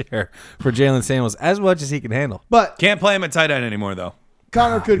 snap share for Jalen Samuels, as much as he can handle. But Can't play him at tight end anymore, though.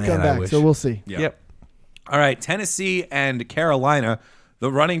 Connor could man, come I back, wish. so we'll see. Yeah. Yep. All right, Tennessee and Carolina,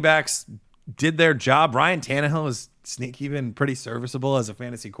 the running backs did their job. Ryan Tannehill has sneaky been pretty serviceable as a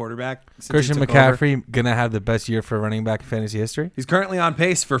fantasy quarterback. since he Christian took over. McCaffrey gonna have the best year for running back in fantasy history. He's currently on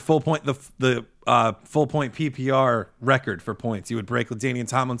pace for full point the full point PPR record for points. He would break Danian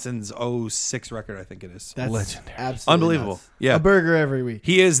Tomlinson's 06 record, I think it is. That's Legendary. absolutely Unbelievable. nuts. Yeah. A burger every week.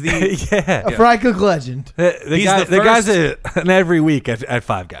 He is the Yeah. A fry cook legend. The He's guy, the guy's first- an every week at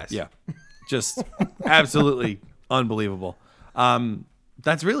Five Guys. yeah, just absolutely unbelievable.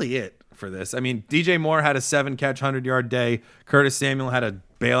 That's really it for this. I mean, DJ Moore had a 7-catch, 100-yard day. Curtis Samuel had a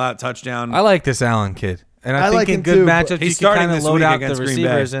bailout touchdown. I like this Allen kid, and I, I think like in him good too, but- matchups He's you starting can kind this of load week out the against Green Bay.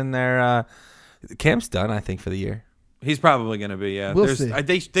 receivers in there. Camp's done, I think, for the year. He's probably going to be. Yeah, We'll see.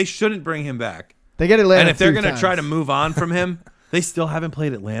 They shouldn't bring him back. They get Atlanta. And if they're going to try to move on from him, they still haven't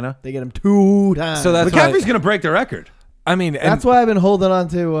played Atlanta. they get him 2 times. So that's McCaffrey's why, going to break the record. I mean, and that's why I've been holding on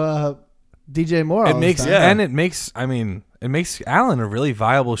to DJ Moore. it all makes this time. yeah. and it makes. I mean, it makes Allen a really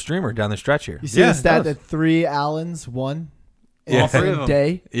viable streamer down the stretch here. You see Yeah, the it stat does. that 3 Allens won in Yeah. the Three of same them.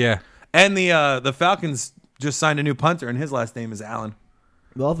 day. Yeah, And the Falcons just signed a new punter, and his last name is Allen.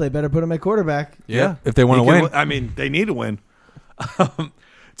 Well, they better put him at quarterback. yeah. If they want to He can win, I mean, they need to win.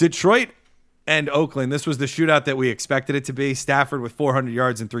 Detroit and Oakland. This was the shootout that we expected it to be. Stafford with 400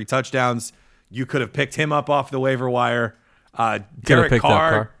 yards and 3 touchdowns. You could have picked him up off the waiver wire. Derek picked up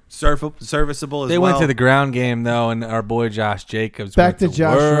Carr, serviceable as they well. went to the ground game though, and our boy Josh Jacobs Back to went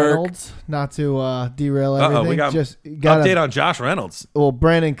Josh work. Reynolds, not to derail everything. We got Just got update on Josh Reynolds.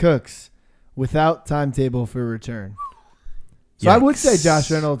 Brandon Cooks without timetable for return. So I would say Josh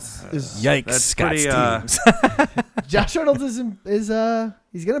Reynolds is Yikes, That's Scott's pretty, teams. Josh Reynolds is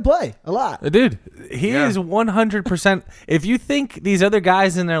he's gonna play a lot. Dude, he Yeah. is 100%. If you think these other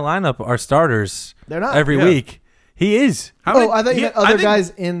guys in their lineup are starters They're not. every Yeah. week, he is. How Oh, many- I thought you he- meant I other think-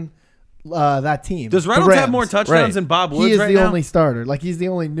 guys in that team. Does The Reynolds have Rams. more touchdowns Right. than Bob Woods He is right the now? only starter. Like he's the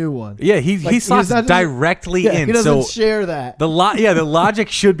only new one. Yeah, he Like, slots not- directly Yeah, in. he doesn't So share that. the logic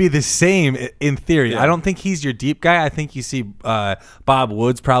should be the same in theory. Yeah. I don't think he's your deep guy. I think you see Bob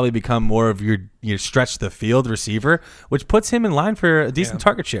Woods probably become more of your stretch the field receiver, which puts him in line for a decent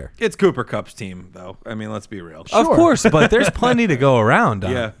target share. It's Cooper Kupp's team, though. I mean, let's be real. Of course, but there's plenty to go around.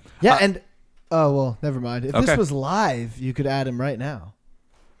 Yeah. Yeah, and oh well, never mind. If Okay. this was live, you could add him right now.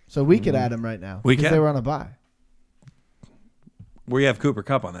 So we could add him right now. We because can. they were on a bye. We have Cooper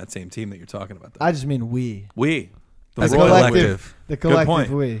Kupp on that same team that you're talking about. Though. I just mean we. The As a Royal collective. The Good point.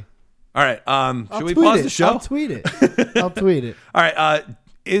 collective we. All right. I'll Should we tweet pause it. the show? I'll tweet it. I'll tweet it. All right.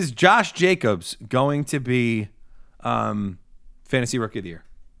 Is Josh Jacobs going to be fantasy rookie of the year?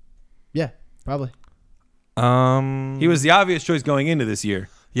 Yeah, probably. He was the obvious choice going into this year.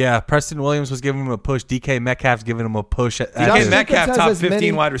 Yeah, Preston Williams was giving him a push. DK Metcalf's giving him a push. DK Jacobs Metcalf, has top as 15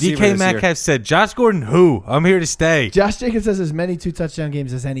 many- wide receiver DK this Metcalf year. said, Josh Gordon, who? I'm here to stay. Josh Jacobs has as many 2-touchdown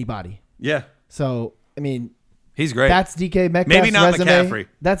games as anybody. Yeah. So, I mean, He's great. that's DK Metcalf's Maybe not resume. McCaffrey.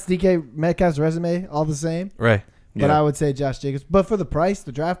 That's DK Metcalf's resume, all the same. Right. But Yeah. I would say Josh Jacobs. But for the price,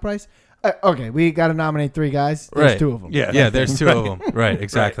 the draft price, okay, we got to nominate 3 guys. There's Right. 2 of them. Yeah. Yeah, there's 2 of them. Right,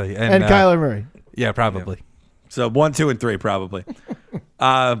 exactly. And Kyler Murray. Yeah, probably. So 1, 2, and 3 probably.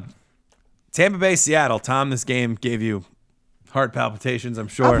 Tampa Bay, Seattle. Tom, this game gave you heart palpitations, I'm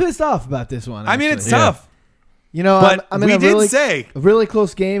sure. I'm pissed off about this one. I mean, actually. it's tough. You know, But I'm we in a did really, say. a really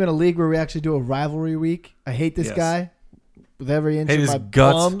close game in a league where we actually do a rivalry week. I hate this Yes. guy with every inch Hate of his my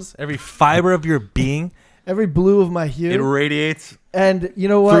guts, plums, every fiber of your being. every blue of my hue. It radiates And you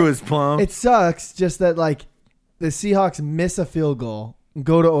know what? through his plum. It sucks just that like the Seahawks miss a field goal,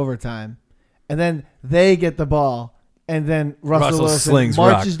 go to overtime, and then they get the ball, and then Russell Wilson slings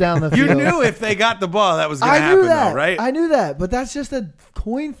marches rock. down the You field. knew if they got the ball, that was going to I happen, knew that, though, right? I knew that, but that's just a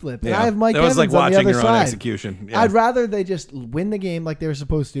coin flip. And Yeah. I have Mike That was Evans like on the watching other your own side. execution. Yeah. I'd rather they just win the game like they were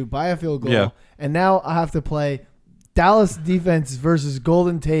supposed to by a field goal, Yeah. and now I have to play Dallas defense versus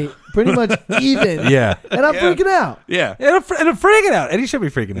Golden Tate pretty much even. Yeah. And I'm Yeah. freaking out. Yeah. And I'm freaking out. And he should be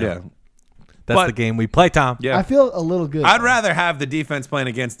freaking out. Yeah. That's But- the game we play, Tom. Yeah. I feel a little good. I'd rather have the defense playing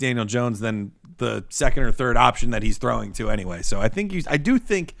against Daniel Jones than the second or third option that he's throwing to anyway. So I do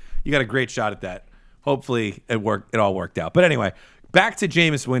think you got a great shot at that. Hopefully it worked. It all worked out. But anyway, back to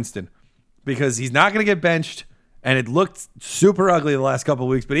Jameis Winston because he's not going to get benched, and it looked super ugly the last couple of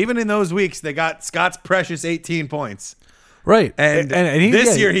weeks. But even in those weeks, they got Scott's precious 18 points. Right. And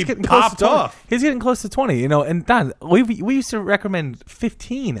this year he he's getting close to popped 20. off. He's getting close to 20, you know. And Don, we used to recommend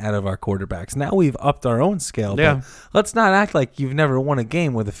 15 out of our quarterbacks. Now we've upped our own scale. Yeah. But let's not act like you've never won a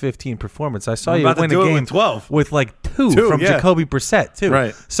game with a 15 performance. I saw I'm you about to win do a it game with 12. with like two from yeah. Jacoby Brissett, too.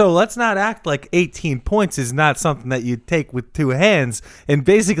 Right. So let's not act like 18 points is not something that you take with 2 hands in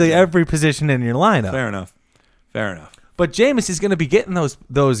basically every position in your lineup. Fair enough. Fair enough. But Jameis is going to be getting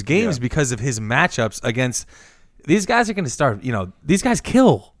those games Yeah. because of his matchups against these guys. Are going to start. You know, these guys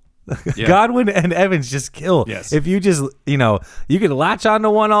kill. Yeah. Godwin and Evans just kill. Yes. If you just, you know, you could latch on to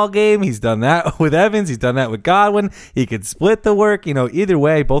one all game. He's done that with Evans. He's done that with Godwin. He could split the work. You know, either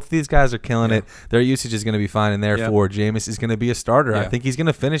way, both of these guys are killing it. Their usage is going to be fine, and therefore Jameis is going to be a starter. I Yeah. think he's going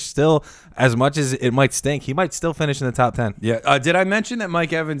to finish still, as much as it might stink. He might still finish in the top 10. Yeah. Did I mention that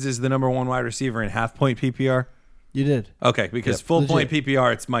Mike Evans is the number 1 wide receiver in half-point PPR? You did. Okay, because full-point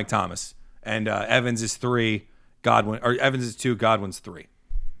PPR, it's Mike Thomas. And Evans is 3, Evans is 2, Godwin's 3.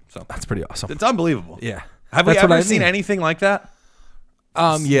 So That's pretty awesome. it's unbelievable. Yeah. Have we That's what ever I seen mean. anything like that?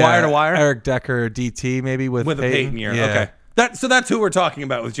 Yeah, Wire to wire? Eric Decker, DT, maybe with With a Peyton year. Yeah. Okay. So that's who we're talking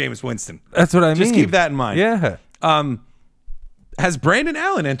about with Jameis Winston. That's what I mean. Just keep that in mind. Yeah. Has Brandon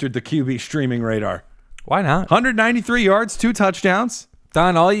Allen entered the QB streaming radar? Why not? 193 yards, 2 touchdowns.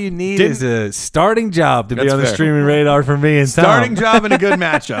 Don, all you need Didn't- is a starting job to be That's on the fair. streaming radar for me and Tom. Starting job and a good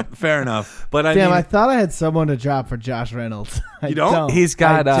matchup. Fair enough. But I Damn, mean, I thought I had someone to drop for Josh Reynolds. I You don't? he's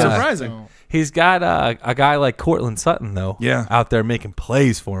got I just Surprising. don't. he's got a guy like Cortland Sutton though. Yeah. out there making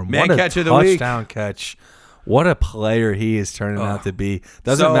plays for him. Man what a catch of the week. touchdown catch! What a player he is turning out to be.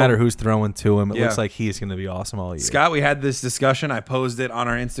 Doesn't So- matter who's throwing to him. It Yeah. looks like he is going to be awesome all year. Scott, we had this discussion. I posed it on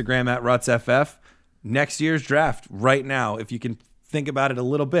our Instagram at RutsFF. Next year's draft, right now, if you can think about it a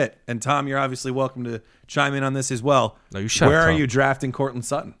little bit. And Tom, you're obviously welcome to chime in on this as well. No, you shut up, Where are Tom. you drafting Cortland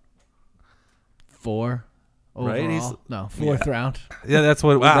Sutton? 4 overall. Right? He's- No, 4th round. Yeah, that's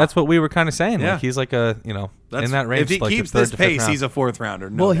what Wow. we were kind of saying. Yeah. Like he's like a in that range. If he like keeps the third this to fifth pace, round. he's a 4th rounder.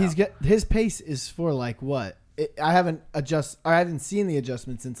 No Well, doubt. his pace is for like what? I haven't seen the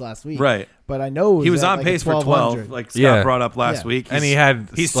adjustment since last week. Right. But I know He was at on like pace a for 12, 1200. like Scott Yeah. brought up last Yeah. week. and he had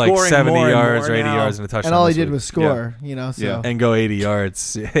he's like scoring 70 more and yards more or 80 now. yards and a touchdown. and all he this did week. was score, so Yeah. and go 80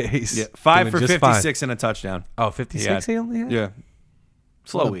 yards. He's 5 doing for just fine. 56 and a touchdown. Oh, 56 he only had? Yeah.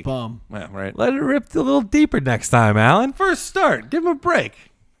 Slow what a week. bum. Yeah, right. Let it rip a little deeper next time, Alan. First start. Give him a break.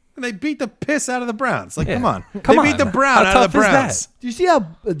 And they beat the piss out of the Browns. Like, Yeah. come on. Come they beat on. the Brown How out of the tough is that? Browns. Do you see how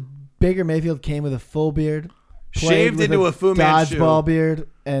Baker Mayfield came with a full beard? Played Shaved with into a Fu Manchu. dodgeball beard.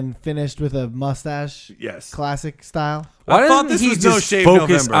 and finished with a mustache. Yes. Classic style. Why I thought doesn't this he was No just Shave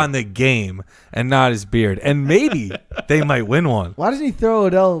focus November? on the game and not his beard? And maybe they might win one. Why doesn't he throw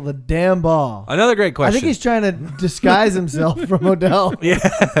Odell the damn ball? Another great I question. think he's trying to disguise himself from Odell.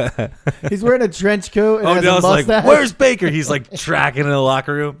 yeah. He's wearing a trench coat and Odell's has a like, mustache. "Where's Baker?" He's like tracking in the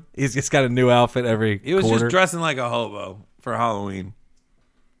locker room. He's just got a new outfit every He was quarter. just dressing like a hobo for Halloween.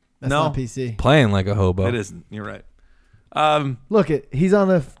 That's No. not PC. Playing like a hobo. It isn't. You're right. Look, he's on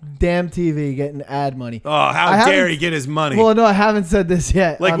the damn TV getting ad money. Oh, how I dare haven't- he get his money? Well, no, I haven't said this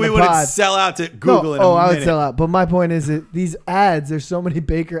yet. like on we the wouldn't pod. sell out to Google in a I would minute. sell out. But my point is that these ads, there's so many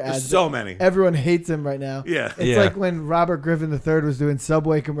Baker ads. There's so many. Everyone hates him right now. Yeah. It's Yeah. like when Robert Griffin III was doing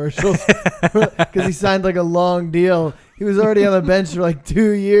Subway commercials because he signed like a long deal. He was already on the bench for like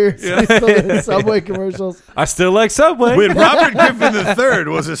 2 years. He's still doing Subway commercials. I still like Subway. When Robert Griffin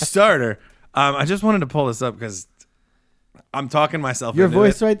III was a starter, I just wanted to pull this up because I'm talking myself Your into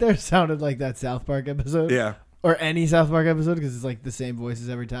voice it. right there sounded like that South Park episode. Yeah. Or any South Park episode because it's like the same voices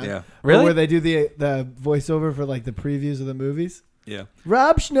every time. Yeah. Or Really? where they do the voiceover for like the previews of the movies. Yeah.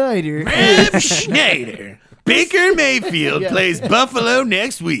 Rob Schneider. Reb Schneider. Baker Mayfield Yeah. plays Buffalo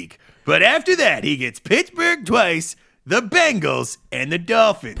next week. But after that, he gets Pittsburgh twice, the Bengals, and the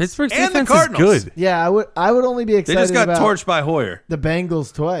Dolphins. Pittsburgh's and defense the Cardinals. is good. Yeah, I would only be They excited just got about torched by Hoyer. the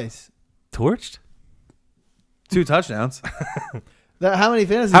Bengals twice. Torched? 2 touchdowns. How many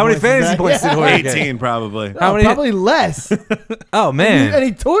fantasy How many points is fantasy that? points did Hoyer get? 18 probably. How many- Probably less. Oh, and man.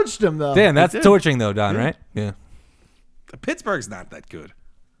 he torched him though. Damn, that's did. torching, though, Don, right? Yeah. Pittsburgh's not that good.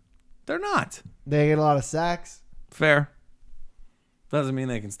 They're not. They get a lot of sacks. Fair. Doesn't mean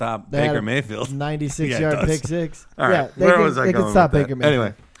they can stop They had Baker a Mayfield. 96-yard Yeah, it does. pick six. All right. Yeah, they Where can, was I they going can stop with that? Baker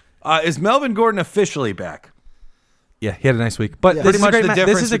Mayfield. Anyway, is Melvin Gordon officially back? Yeah, he had a nice week. But Yeah. this Pretty is much a great the this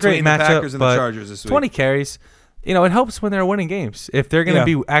difference is a great between the matchup. Packers and the but Chargers this week. 20 carries. You know, it helps when they're winning games. If they're going to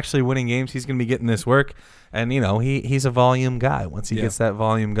Yeah. be actually winning games, he's going to be getting this work. And, you know, he's a volume guy. Once he Yeah. gets that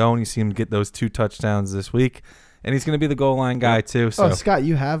volume going, you see him get those 2 touchdowns this week. And he's going to be the goal line guy, too. So Oh, Scott,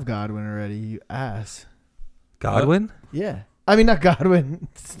 you have Godwin already. You ass. Godwin? Yeah. I mean, not Godwin.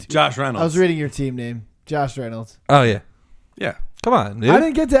 Josh Reynolds. I was reading your team name. Josh Reynolds. Oh, yeah. Yeah. Come on, dude. I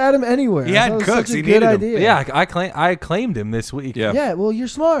didn't get to add him anywhere. He I had thought it was Cooks. such a He good needed him. idea. Yeah, I claimed him this week. Yeah. Yeah, well, you're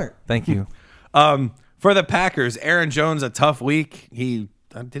smart. Thank you. For the Packers, Aaron Jones, a tough week. He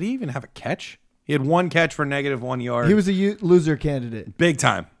did he even have a catch? He had 1 catch for -1 yard. He was a loser candidate. big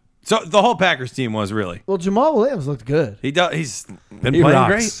time. So the whole Packers team was really. Well, Jamal Williams looked good. He's been He playing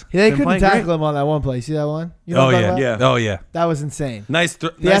rocks. great. They Been couldn't playing tackle great. him on that one play. See that one? You know Oh, what I'm yeah. talking Yeah. about? Oh, yeah. That was insane. Nice.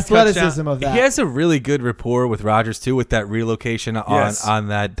 The nice athleticism touchdown. of that. He has a really good rapport with Rodgers too, with that relocation Yes. on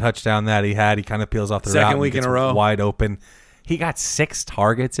that touchdown that he had. He kind of peels off the Second route and week in gets a row. wide open. He got 6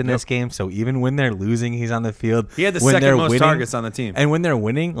 targets in this game, so even when they're losing, he's on the field. He had the When second they're most winning- targets on the team. And when they're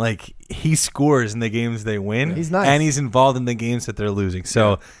winning, like he scores in the games they win. He's nice. and he's involved in the games that they're losing.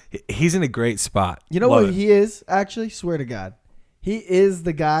 So he's in a great spot. You know Love what it. he is, actually? Swear to God. He is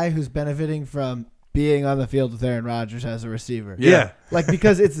the guy who's benefiting from being on the field with Aaron Rodgers as a receiver. Yeah. Like,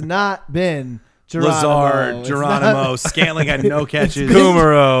 because it's not been Geronimo. Lazard, It's Geronimo, not- Scantling had no catches.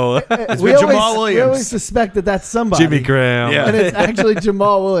 Kumaro, It's we been always, Jamal We Williams. always suspect that that's somebody. Jimmy Graham. Yeah. And it's actually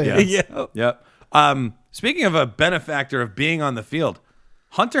Jamal Williams. Yeah. Yep. Speaking of a benefactor of being on the field,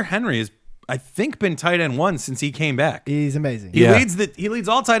 Hunter Henry has, I think, been tight end 1 since he came back. He's amazing. He Yeah. leads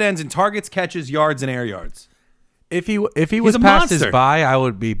all tight ends in targets, catches, yards, and air yards. If he was a past his monster. bye, I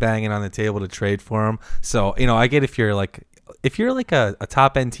would be banging on the table to trade for him. So I get if you're like a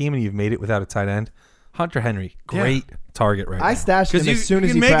top end team and you've made it without a tight end, Hunter Henry, great target right I now. stashed him Because as soon you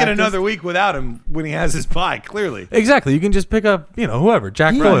as can he make practiced. it another week without him when he has his bye, clearly. Exactly. You can just pick up whoever.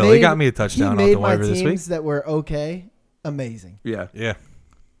 Jack Doyle. He got me a touchdown He off made the my waiver this week. teams that were okay amazing. Yeah. Yeah.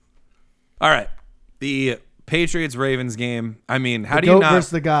 All right. The Patriots-Ravens game. I mean, how The do you goat not...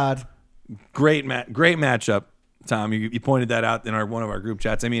 versus the God. Great matchup, Tom. You pointed that out in one of our group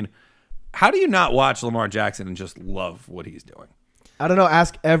chats. I mean, how do you not watch Lamar Jackson and just love what he's doing? I don't know.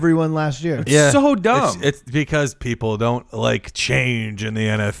 Ask everyone last year. So dumb. It's because people don't like change in the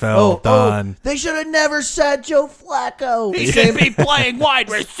NFL, Don. They should have never said Joe Flacco. He should be playing wide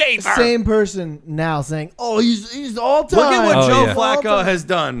receiver. Same person now saying, "Oh, he's all time." Look at what Oh, Joe yeah. Flacco has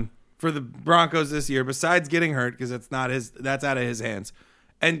done for the Broncos this year, besides getting hurt because that's out of his hands.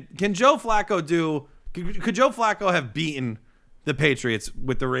 And can Joe Flacco do? Could Joe Flacco have beaten the Patriots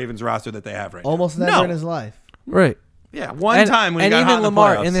with the Ravens roster that they have right Almost now? never No. in his life. Right. Yeah, one time when he and got even hot in the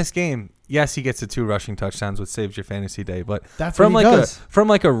Lamar playoffs. in this game, yes, he gets the 2 rushing touchdowns, which saves your fantasy day. But That's from what he like does. from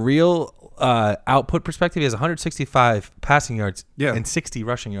a real output perspective, he has 165 passing yards Yeah. and 60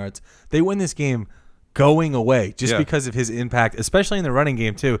 rushing yards. They win this game going away just Yeah. because of his impact, especially in the running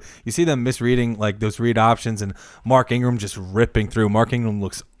game too. You see them misreading like those read options and Mark Ingram just ripping through. Mark Ingram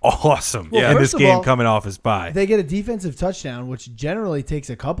looks awesome Well, in first this of game all, coming off his bye. They get a defensive touchdown, which generally takes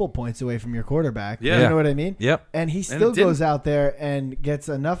a couple points away from your quarterback. Yeah. You know what I mean? Yep. And he it still didn't. goes out there and gets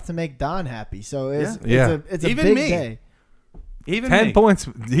enough to make Don happy. So it's Yeah. it's a Even big me. day. Even 10 me. points.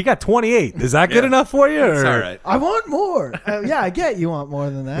 He got 28. Is that good Yeah. enough for you? It's or- all right. I want more. Yeah, I get you want more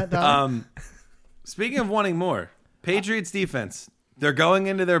than that, Don. Speaking of wanting more, Patriots defense, they're going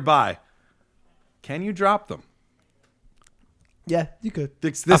into their bye. Can you drop them? Yeah, you could. The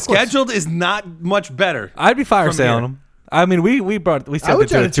Of course. schedule is not much better. I'd be fire From sailing here. him. I mean, we said I would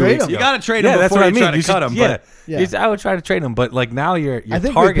to try do to it 2 trade weeks him. You ago. got to trade them Yeah, that's before what I you mean. try to You cut should- them. Yeah, Yeah. I would try to trade him, but like now you're I think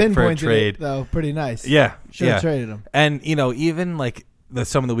we target for a pinpointed trade. it, though, pretty nice. Yeah, Should have yeah. traded him. And even like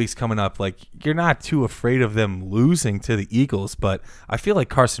some of the weeks coming up, like you're not too afraid of them losing to the Eagles, but I feel like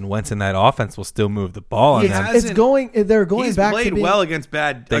Carson Wentz in that offense will still move the ball on He them. has- It's going. They're going He's back played to being, well against They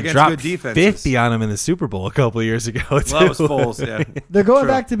against dropped good defenses. 50 on him in the Super Bowl a couple of years ago. Well, that was too. Foles, yeah. They're going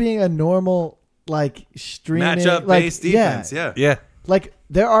True. back to being a normal like streaming Matchup like, based defense, yeah. Yeah, Like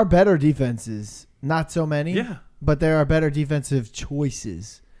there are better defenses, not so many. Yeah. But there are better defensive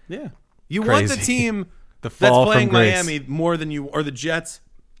choices. Yeah. You want the Crazy. team The that's fall from playing grace. Miami more than you, or the Jets,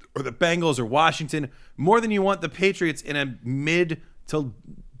 or the Bengals, or Washington, more than you want the Patriots in a mid to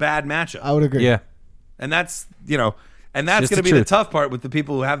bad matchup. I would agree. yeah. And that's, and that's Just going to the be the truth. tough part with the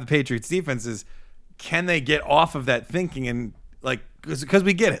people who have the Patriots defense is, can they get off of that thinking and because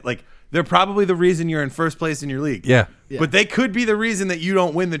we get it. Like, they're probably the reason you're in first place in your league. Yeah. But they could be the reason that you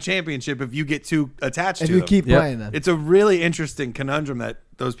don't win the championship if you get too attached If to you them. keep Yep. playing them. It's a really interesting conundrum that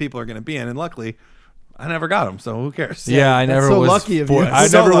those people are going to be in. And luckily, I never got them, so who cares? Yeah, I That's never so was. lucky of you. I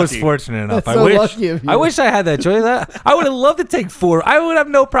So never was lucky. fortunate enough. That's I so wish. lucky of you. I wish I had that choice. I would have loved to take 4. I would have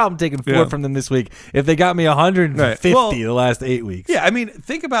no problem taking 4 Yeah. from them this week if they got me 150 Right. Well, the last 8 weeks. Yeah, I mean,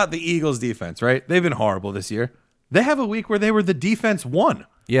 think about the Eagles defense, right? They've been horrible this year. They have a week where they were the defense one.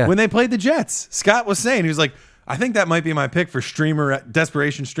 Yeah. When they played the Jets. Scott was saying, he was like, I think that might be my pick for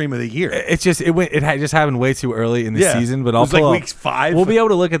desperation stream of the year. It's just just happened way too early in the Yeah. season. But It I'll was like pull up- week 5. We'll be able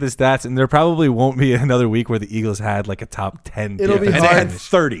to look at the stats, and there probably won't be another week where the Eagles had like a top 10. It'll be defense And they had hard.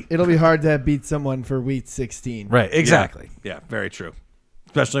 30. It'll be hard to beat someone for week 16. Right, exactly. Yeah, very true.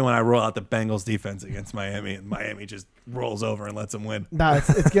 Especially when I roll out the Bengals defense against Miami, and Miami just rolls over and lets them win. No,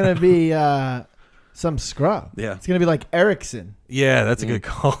 it's going to be some scrub. Yeah. It's going to be like Erickson. Yeah, that's a good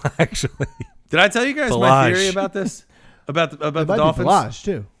call, actually. Did I tell you guys my Balazs. theory about this? About the It might Dolphins? be Balazs,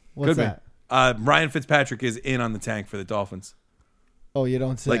 too. What's Could be. that? Ryan Fitzpatrick is in on the tank for the Dolphins. Oh, you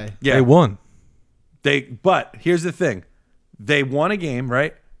don't say. Yeah, They won. But here's the thing: they won a game,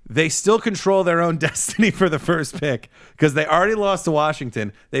 right? They still control their own destiny for the first pick because they already lost to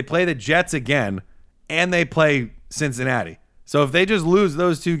Washington. They play the Jets again, and they play Cincinnati. So if they just lose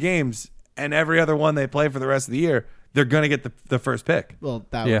those 2 games and every other one they play for the rest of the year, they're gonna get the first pick. Well,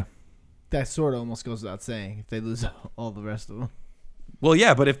 Yeah. that sort of almost goes without saying if they lose all the rest of them. Well,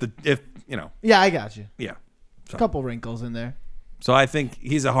 yeah, but if Yeah, I got you. yeah. A couple wrinkles in there. So I think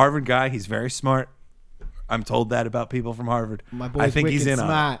he's a Harvard guy. He's very smart. I'm told that about people from Harvard. My boy's I think he's wicked in on it.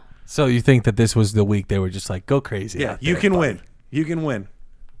 smart. So you think that this was the week they were just like, go crazy. Yeah, out you there, can buddy. win. You can win.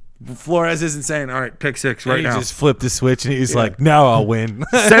 Flores isn't saying, all right, pick 6 And right he now. just flipped the switch and he's like, now I'll win.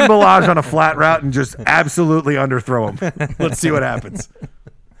 Send Balazs on a flat route and just absolutely underthrow him. Let's see what happens.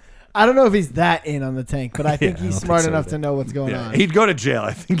 I don't know if he's that in on the tank, but I think I he's don't smart think so enough either. to know what's going Yeah, on. he'd go to jail,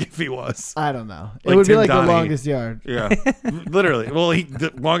 I think, if he was. I don't know. It Like would be Tim like Donaghy. the longest yard. Yeah, literally. Well,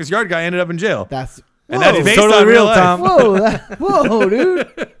 the longest yard guy ended up in jail. That's And that's Whoa. based totally on real, real life. Tom. whoa, dude.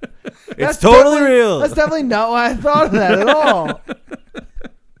 It's That's totally definitely- real. That's definitely not why I thought of that at all.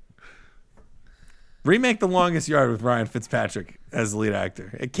 Remake The Longest Yard with Ryan Fitzpatrick as the lead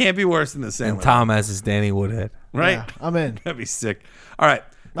actor. It can't be worse than the same. And Tom as his Danny Woodhead. right? Yeah, I'm in. That'd be sick. All right.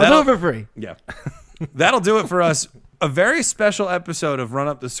 I'll do it for free. Yeah. That'll do it for us. A very special episode of Run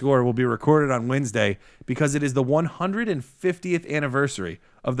Up the Score will be recorded on Wednesday because it is the 150th anniversary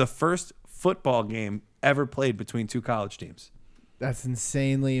of the first football game ever played between 2 college teams. That's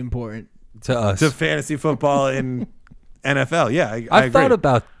insanely important. To us. To fantasy football in NFL. Yeah, I I've agree. thought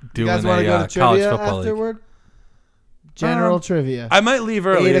about You doing guys want to go a to college trivia football league. afterward? General trivia. I might leave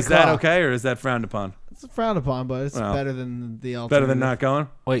early. 8 Is that o'clock. okay or is that frowned upon? It's frowned upon, but it's Well, better than the alternative. Better than not going?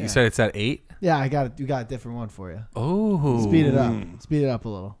 Wait, Yeah. you said it's at 8? Yeah, I got it. We got a different one for you. Oh. Speed it up. Speed it up a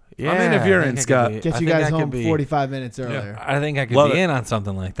little. Yeah, I'm in if you're I in, think I Scott. could be- Get I you think guys I could home be- 45 minutes earlier. I think I could Love be it. in on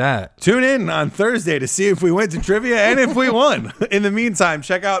something like that. Tune in on Thursday to see if we went to trivia and if we won. In the meantime,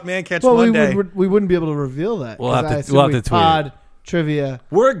 check out Man Catch Well, Monday. we wouldn't be able to reveal that. We'll 'cause have to- I assume we'll have we to tweet it. pod trivia.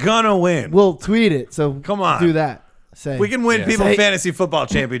 We're gonna win. We'll tweet it. So Come on. do that. Say We can win people Say- fantasy football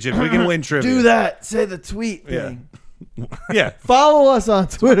championships. We can win trivia. do that. Say the tweet Yeah. thing. Yeah. Follow us on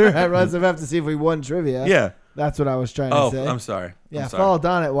Twitter at RunsFF to see if we won trivia. Yeah. That's what I was trying Oh, to say. I'm sorry. Yeah, I'm sorry. follow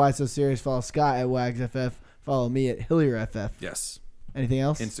Don at Why So Serious. Follow Scott at WagsFF. Follow me at HillierFF. Yes. Anything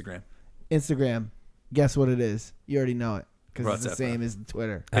else? Instagram. Instagram. Guess what it is? You already know it because it's the RutsFF. same as the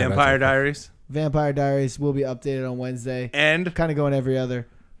Twitter. Vampire Diaries Vampire Diaries will be updated on Wednesday. and Kind of going every other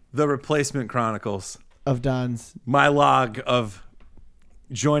The Replacement Chronicles. of Don's. My log of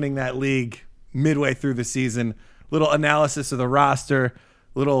joining that league midway through the season. Little analysis of the roster.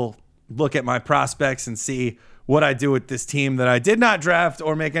 Little look at my prospects and see what I do with this team that I did not draft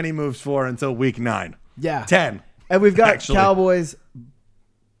or make any moves for until week 9. Yeah. 10. And we've got Actually. Cowboys,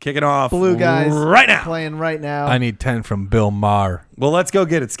 Kicking off Blue Guys right now. playing right now. I need 10 from Bill Maher. Well, let's go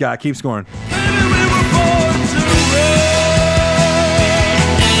get it, Scott. Keep scoring. Baby, we were born to run.